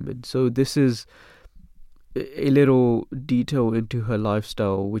spending time in. So this is a little detail into her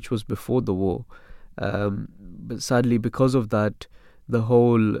lifestyle which was before the war, but sadly because of that, the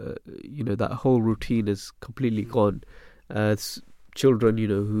whole that whole routine is completely gone. Children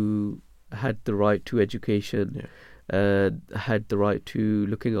who had the right to education, had the right to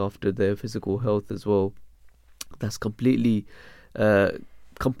looking after their physical health as well, that's completely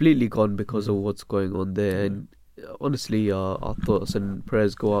gone because of what's going on there. And honestly, our thoughts and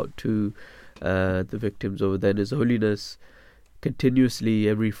prayers go out to the victims over there. And His Holiness continuously,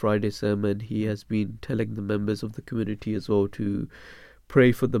 every Friday sermon, he has been telling the members of the community as well to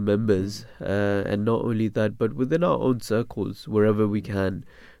pray for the members, and not only that, but within our own circles, wherever we can,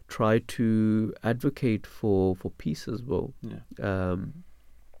 try to advocate for peace as well.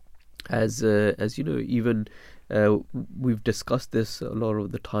 As even we've discussed this a lot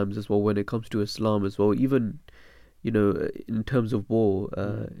of the times as well when it comes to Islam as well. Even in terms of war,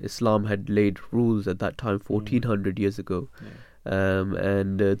 Islam had laid rules at that time 1400 years ago,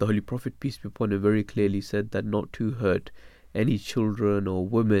 and the Holy Prophet, peace be upon him, very clearly said that not to hurt any children or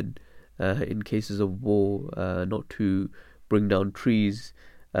women in cases of war, not to bring down trees.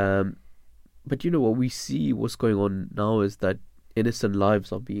 But what we see, what's going on now is that innocent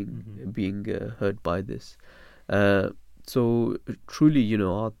lives are being hurt by this. So truly,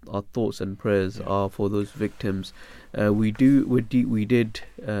 our thoughts and prayers are for those victims. We did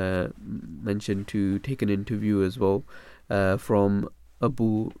mention to take an interview as well from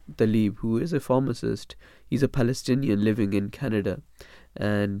Abu Taleeb, who is a pharmacist. He's a Palestinian living in Canada.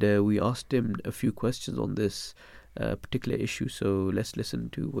 And we asked him a few questions on this particular issue. So let's listen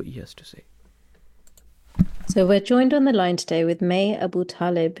to what he has to say. So we're joined on the line today with May Abu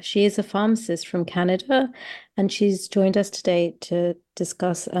Talib. She is a pharmacist from Canada, and she's joined us today to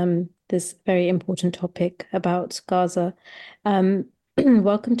discuss this very important topic about Gaza.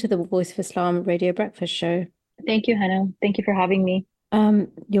 Welcome to the Voice of Islam Radio Breakfast Show. Thank you, Henna. Thank you for having me.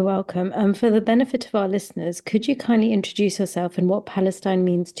 You're welcome. For the benefit of our listeners, could you kindly introduce yourself and what Palestine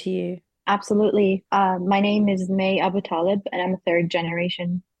means to you? Absolutely. My name is May Abu Talib, and I'm a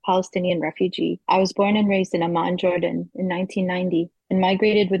third-generation Palestinian refugee. I was born and raised in Amman, Jordan in 1990 and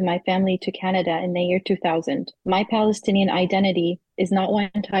migrated with my family to Canada in the year 2000. My Palestinian identity is not one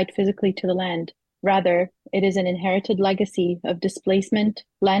tied physically to the land. Rather, it is an inherited legacy of displacement,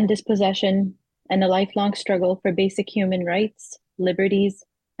 land dispossession, and a lifelong struggle for basic human rights, liberties,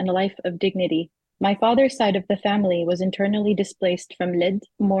 and a life of dignity. My father's side of the family was internally displaced from Lid,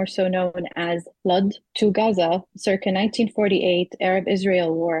 more so known as Lud, to Gaza circa 1948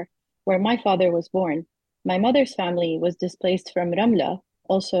 Arab-Israel War, where my father was born. My mother's family was displaced from Ramla,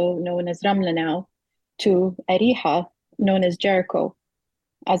 also known as Ramla now, to Ariha, known as Jericho.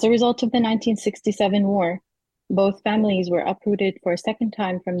 As a result of the 1967 war, both families were uprooted for a second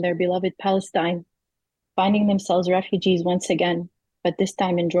time from their beloved Palestine, finding themselves refugees once again, but this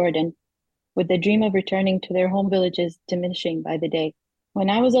time in Jordan, with the dream of returning to their home villages diminishing by the day. When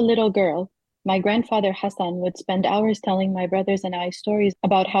I was a little girl, my grandfather Hassan would spend hours telling my brothers and I stories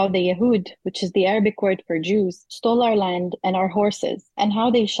about how the Yahud, which is the Arabic word for Jews, stole our land and our horses, and how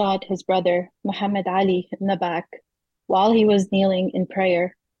they shot his brother Muhammad Ali in the back while he was kneeling in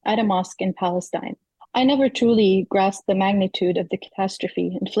prayer at a mosque in Palestine. I never truly grasped the magnitude of the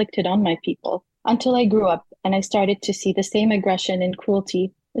catastrophe inflicted on my people until I grew up and I started to see the same aggression and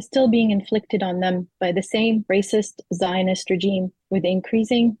cruelty is still being inflicted on them by the same racist Zionist regime with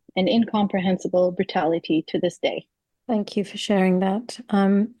increasing and incomprehensible brutality to this day. Thank you for sharing that.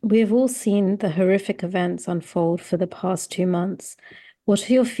 We have all seen the horrific events unfold for the past 2 months. What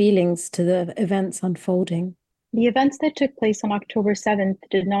are your feelings to the events unfolding? The events that took place on October 7th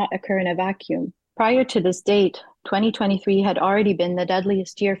did not occur in a vacuum. Prior to this date, 2023 had already been the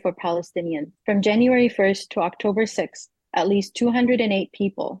deadliest year for Palestinians. From January 1st to October 6th, at least 208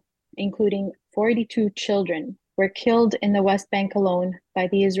 people, including 42 children, were killed in the West Bank alone by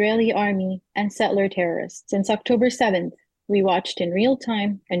the Israeli army and settler terrorists. Since October 7th, we watched in real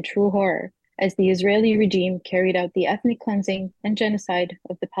time and true horror as the Israeli regime carried out the ethnic cleansing and genocide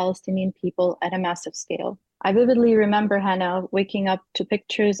of the Palestinian people at a massive scale. I vividly remember, Henna, waking up to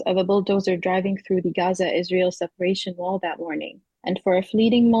pictures of a bulldozer driving through the Gaza-Israel separation wall that morning. And for a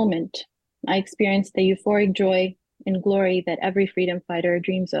fleeting moment, I experienced the euphoric joy and glory that every freedom fighter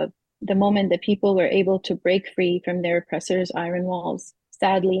dreams of, the moment that people were able to break free from their oppressors' iron walls.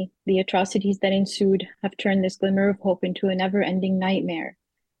 Sadly, the atrocities that ensued have turned this glimmer of hope into a never-ending nightmare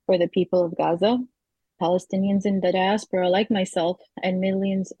for the people of Gaza, Palestinians in the diaspora like myself, and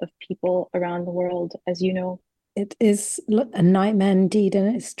millions of people around the world, as you know. It is a nightmare indeed,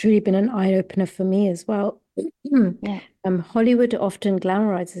 and it's truly been an eye-opener for me as well. Yeah. Hollywood often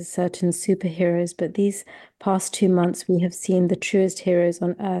glamorizes certain superheroes, but these past 2 months we have seen the truest heroes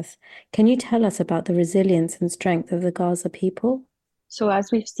on earth. Can you tell us about the resilience and strength of the Gaza people? So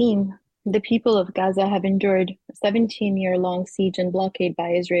as we've seen, the people of Gaza have endured a 17-year-long siege and blockade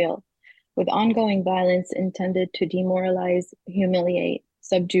by Israel, with ongoing violence intended to demoralize, humiliate,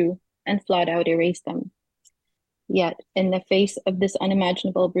 subdue, and flat out erase them. Yet, in the face of this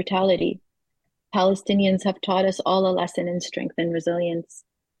unimaginable brutality, Palestinians have taught us all a lesson in strength and resilience.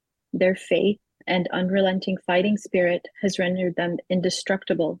 Their faith and unrelenting fighting spirit has rendered them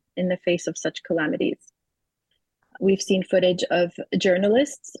indestructible in the face of such calamities. We've seen footage of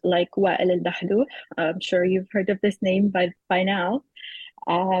journalists like Wa'il al-Dahdouh, I'm sure you've heard of this name by now,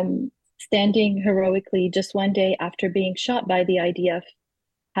 standing heroically just one day after being shot by the IDF,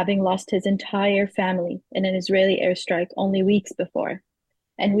 having lost his entire family in an Israeli airstrike only weeks before.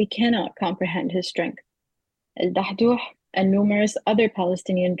 And we cannot comprehend his strength. Al-Dahdouh and numerous other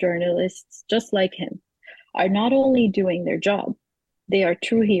Palestinian journalists just like him are not only doing their job, they are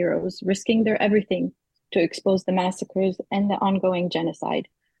true heroes, risking their everything to expose the massacres and the ongoing genocide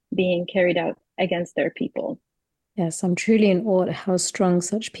being carried out against their people. Yes, I'm truly in awe at how strong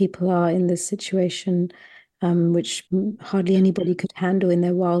such people are in this situation, which hardly anybody could handle in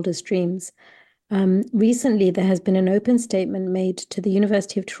their wildest dreams. Recently, there has been an open statement made to the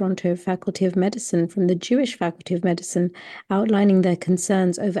University of Toronto Faculty of Medicine from the Jewish Faculty of Medicine outlining their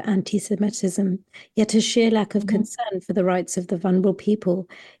concerns over anti-Semitism, yet a sheer lack of concern for the rights of the vulnerable people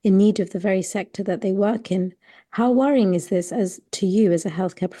in need of the very sector that they work in. How worrying is this to you as a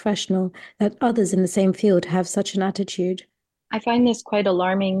healthcare professional that others in the same field have such an attitude? I find this quite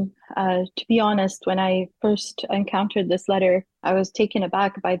alarming. To be honest, when I first encountered this letter, I was taken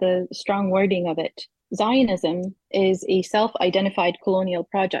aback by the strong wording of it. Zionism is a self-identified colonial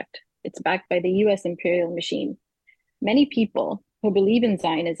project. It's backed by the US imperial machine. Many people who believe in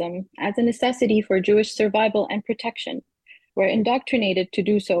Zionism as a necessity for Jewish survival and protection were indoctrinated to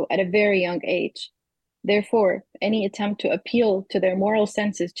do so at a very young age. Therefore, any attempt to appeal to their moral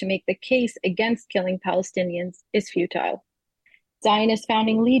senses to make the case against killing Palestinians is futile. Zionist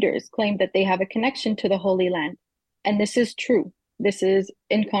founding leaders claim that they have a connection to the Holy Land, and this is true. This is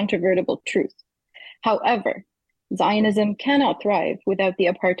incontrovertible truth. However, Zionism cannot thrive without the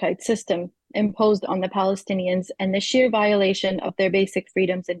apartheid system imposed on the Palestinians and the sheer violation of their basic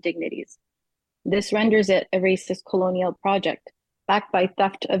freedoms and dignities. This renders it a racist colonial project, backed by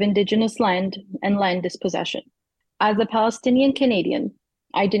theft of indigenous land and land dispossession. As a Palestinian Canadian,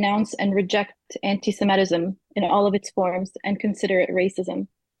 I denounce and reject anti-Semitism in all of its forms and consider it racism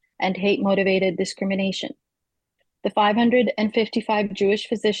and hate-motivated discrimination. The 555 Jewish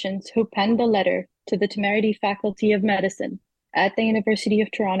physicians who penned the letter to the Temerity Faculty of Medicine at the University of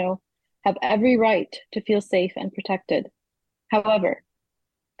Toronto have every right to feel safe and protected. However,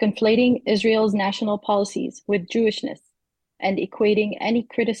 conflating Israel's national policies with Jewishness and equating any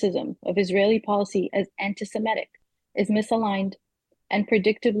criticism of Israeli policy as anti-Semitic is misaligned and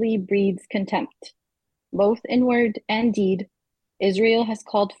predictably breeds contempt. Both in word and deed, Israel has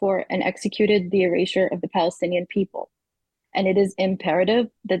called for and executed the erasure of the Palestinian people, and it is imperative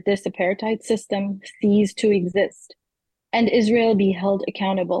that this apartheid system cease to exist, and Israel be held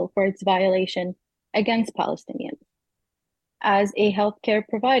accountable for its violation against Palestinians. As a healthcare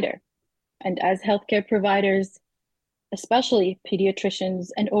provider, and as healthcare providers, especially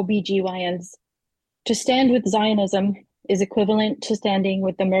pediatricians and OBGYNs, to stand with Zionism is equivalent to standing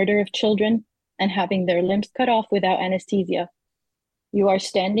with the murder of children and having their limbs cut off without anesthesia. You are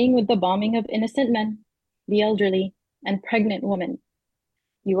standing with the bombing of innocent men, the elderly, and pregnant women.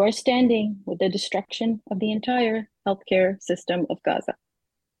 You are standing with the destruction of the entire healthcare system of Gaza.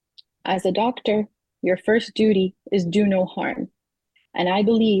 As a doctor, your first duty is do no harm, and I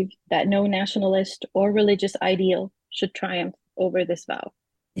believe that no nationalist or religious ideal should triumph over this vow.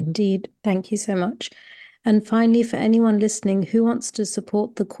 Indeed. Thank you so much. And finally, for anyone listening who wants to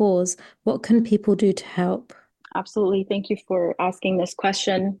support the cause, what can people do to help? Absolutely. Thank you for asking this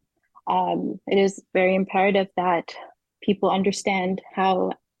question. It is very imperative that people understand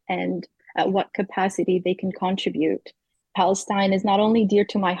how and at what capacity they can contribute. Palestine is not only dear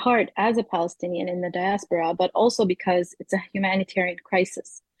to my heart as a Palestinian in the diaspora, but also because it's a humanitarian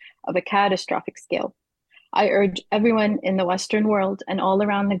crisis of a catastrophic scale. I urge everyone in the Western world and all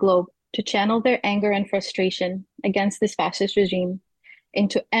around the globe to channel their anger and frustration against this fascist regime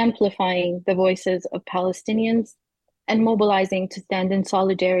into amplifying the voices of Palestinians and mobilizing to stand in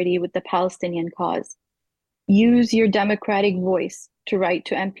solidarity with the Palestinian cause. Use your democratic voice to write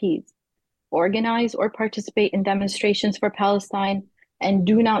to MPs, organize or participate in demonstrations for Palestine, and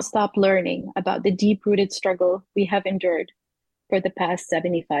do not stop learning about the deep-rooted struggle we have endured for the past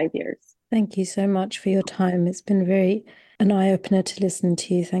 75 years. Thank you so much for your time. It's been an eye-opener to listen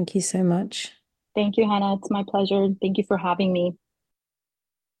to you. Thank you so much. Thank you, Henna. It's my pleasure. Thank you for having me.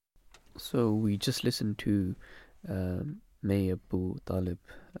 So we just listened to May Abu Talib,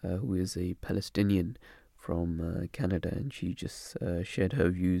 who is a Palestinian from Canada, and she just shared her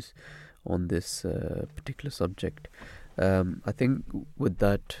views on this particular subject. I think with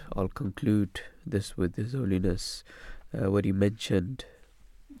that, I'll conclude this with His Holiness, what he mentioned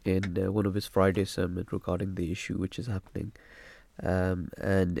in one of his Friday sermons regarding the issue which is happening,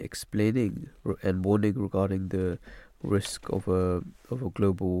 and explaining and warning regarding the risk of a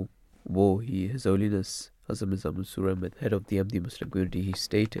global war. His Holiness Hazrat Mirza Mansoor Ahmed, head of the Ahmadi Muslim community, he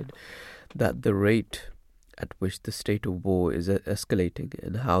stated that the rate at which the state of war is escalating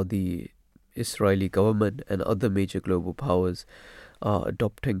and how the Israeli government and other major global powers are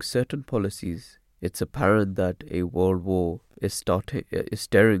adopting certain policies, it's apparent that a world war is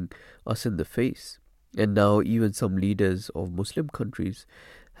staring us in the face. And now even some leaders of Muslim countries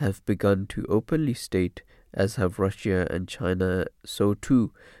have begun to openly state, as have Russia and China, so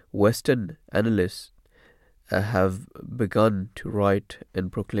too Western analysts have begun to write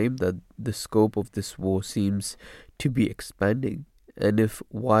and proclaim that the scope of this war seems to be expanding, and if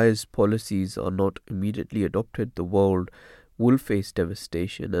wise policies are not immediately adopted, the world will face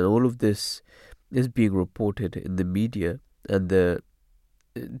devastation. And all of this is being reported in the media, and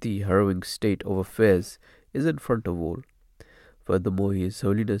the harrowing state of affairs is in front of all. Furthermore, His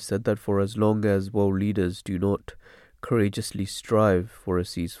Holiness said that for as long as world leaders do not courageously strive for a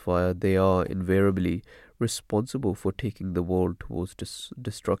ceasefire, they are invariably responsible for taking the world towards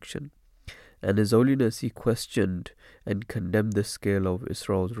destruction. And His Holiness, he questioned and condemned the scale of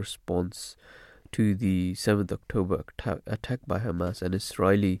Israel's response to the 7th October attack by Hamas. And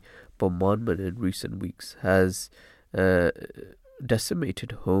Israeli bombardment in recent weeks has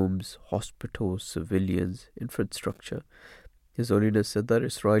decimated homes, hospitals, civilians, infrastructure. His Holiness said that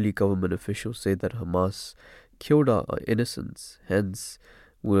Israeli government officials say that Hamas killed our innocents, hence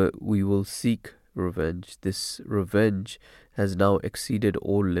we will seek revenge. This revenge has now exceeded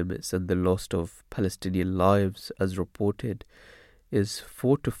all limits, and the loss of Palestinian lives, as reported, is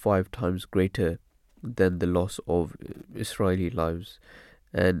 4 to 5 times greater than the loss of Israeli lives.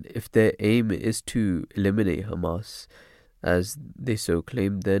 And if their aim is to eliminate Hamas, as they so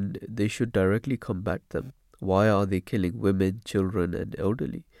claim, then they should directly combat them. Why are they killing women, children, and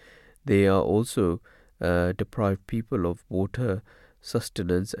elderly? They are also deprived people of water,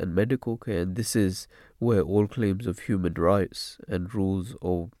 sustenance, and medical care, and this is where all claims of human rights and rules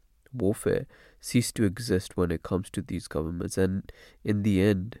of warfare cease to exist when it comes to these governments. And in the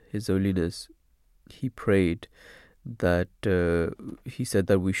end, His Holiness, he prayed that he said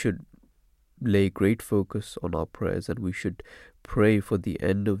that we should lay great focus on our prayers, and we should pray for the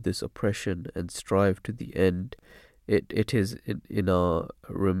end of this oppression and strive to the end. It is in our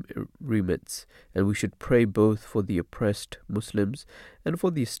remits, and we should pray both for the oppressed Muslims and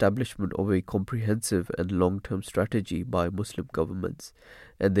for the establishment of a comprehensive and long-term strategy by Muslim governments.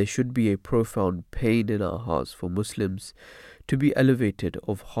 And there should be a profound pain in our hearts for Muslims to be elevated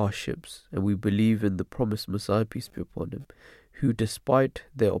of hardships. And we believe in the promised Messiah, peace be upon him, who, despite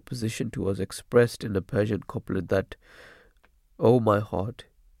their opposition to us, expressed in a Persian couplet that, "O my heart,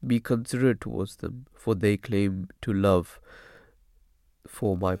 be considerate towards them, for they claim to love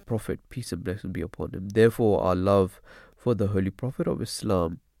for my Prophet, peace and blessing be upon him." Therefore, our love for the Holy Prophet of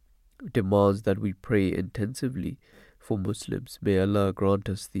Islam demands that we pray intensively for Muslims. May Allah grant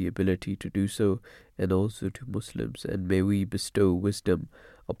us the ability to do so, and also to Muslims, and may we bestow wisdom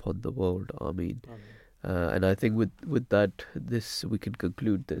upon the world. Ameen. And I think with that, we can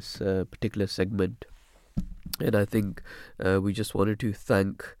conclude this particular segment. And I think we just wanted to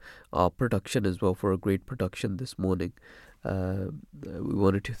thank our production as well for a great production this morning. We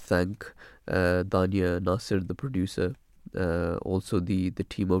wanted to thank Dania, Nasir, the producer, also the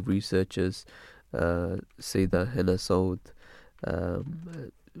team of researchers, Syeda, Henna, Saud,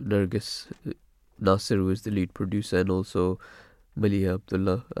 Nergis, Nasir, who is the lead producer, and also Maleeha,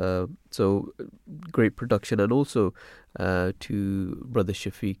 Abdullah. So great production, and also to Brother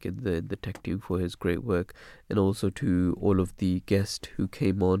Shafiq in the tech team for his great work, and also to all of the guests who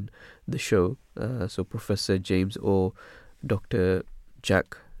came on the show. So Professor James Orr, Dr.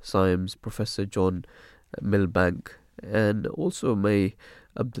 Jack Symes, Professor John Milbank, and also may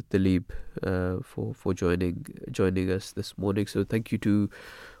Taleeb for joining us this morning. So thank you to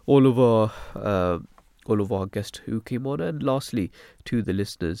all of our guests who came on, and lastly to the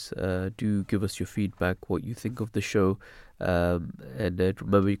listeners, do give us your feedback, what you think of the show, and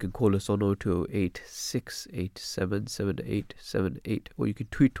remember you can call us on 0208 687 7878, or you can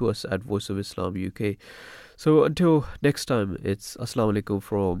tweet to us at Voice of Islam UK. So until next time, it's Assalamu alaikum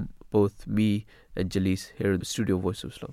from both me and Jalees here in the studio of Voice of Islam.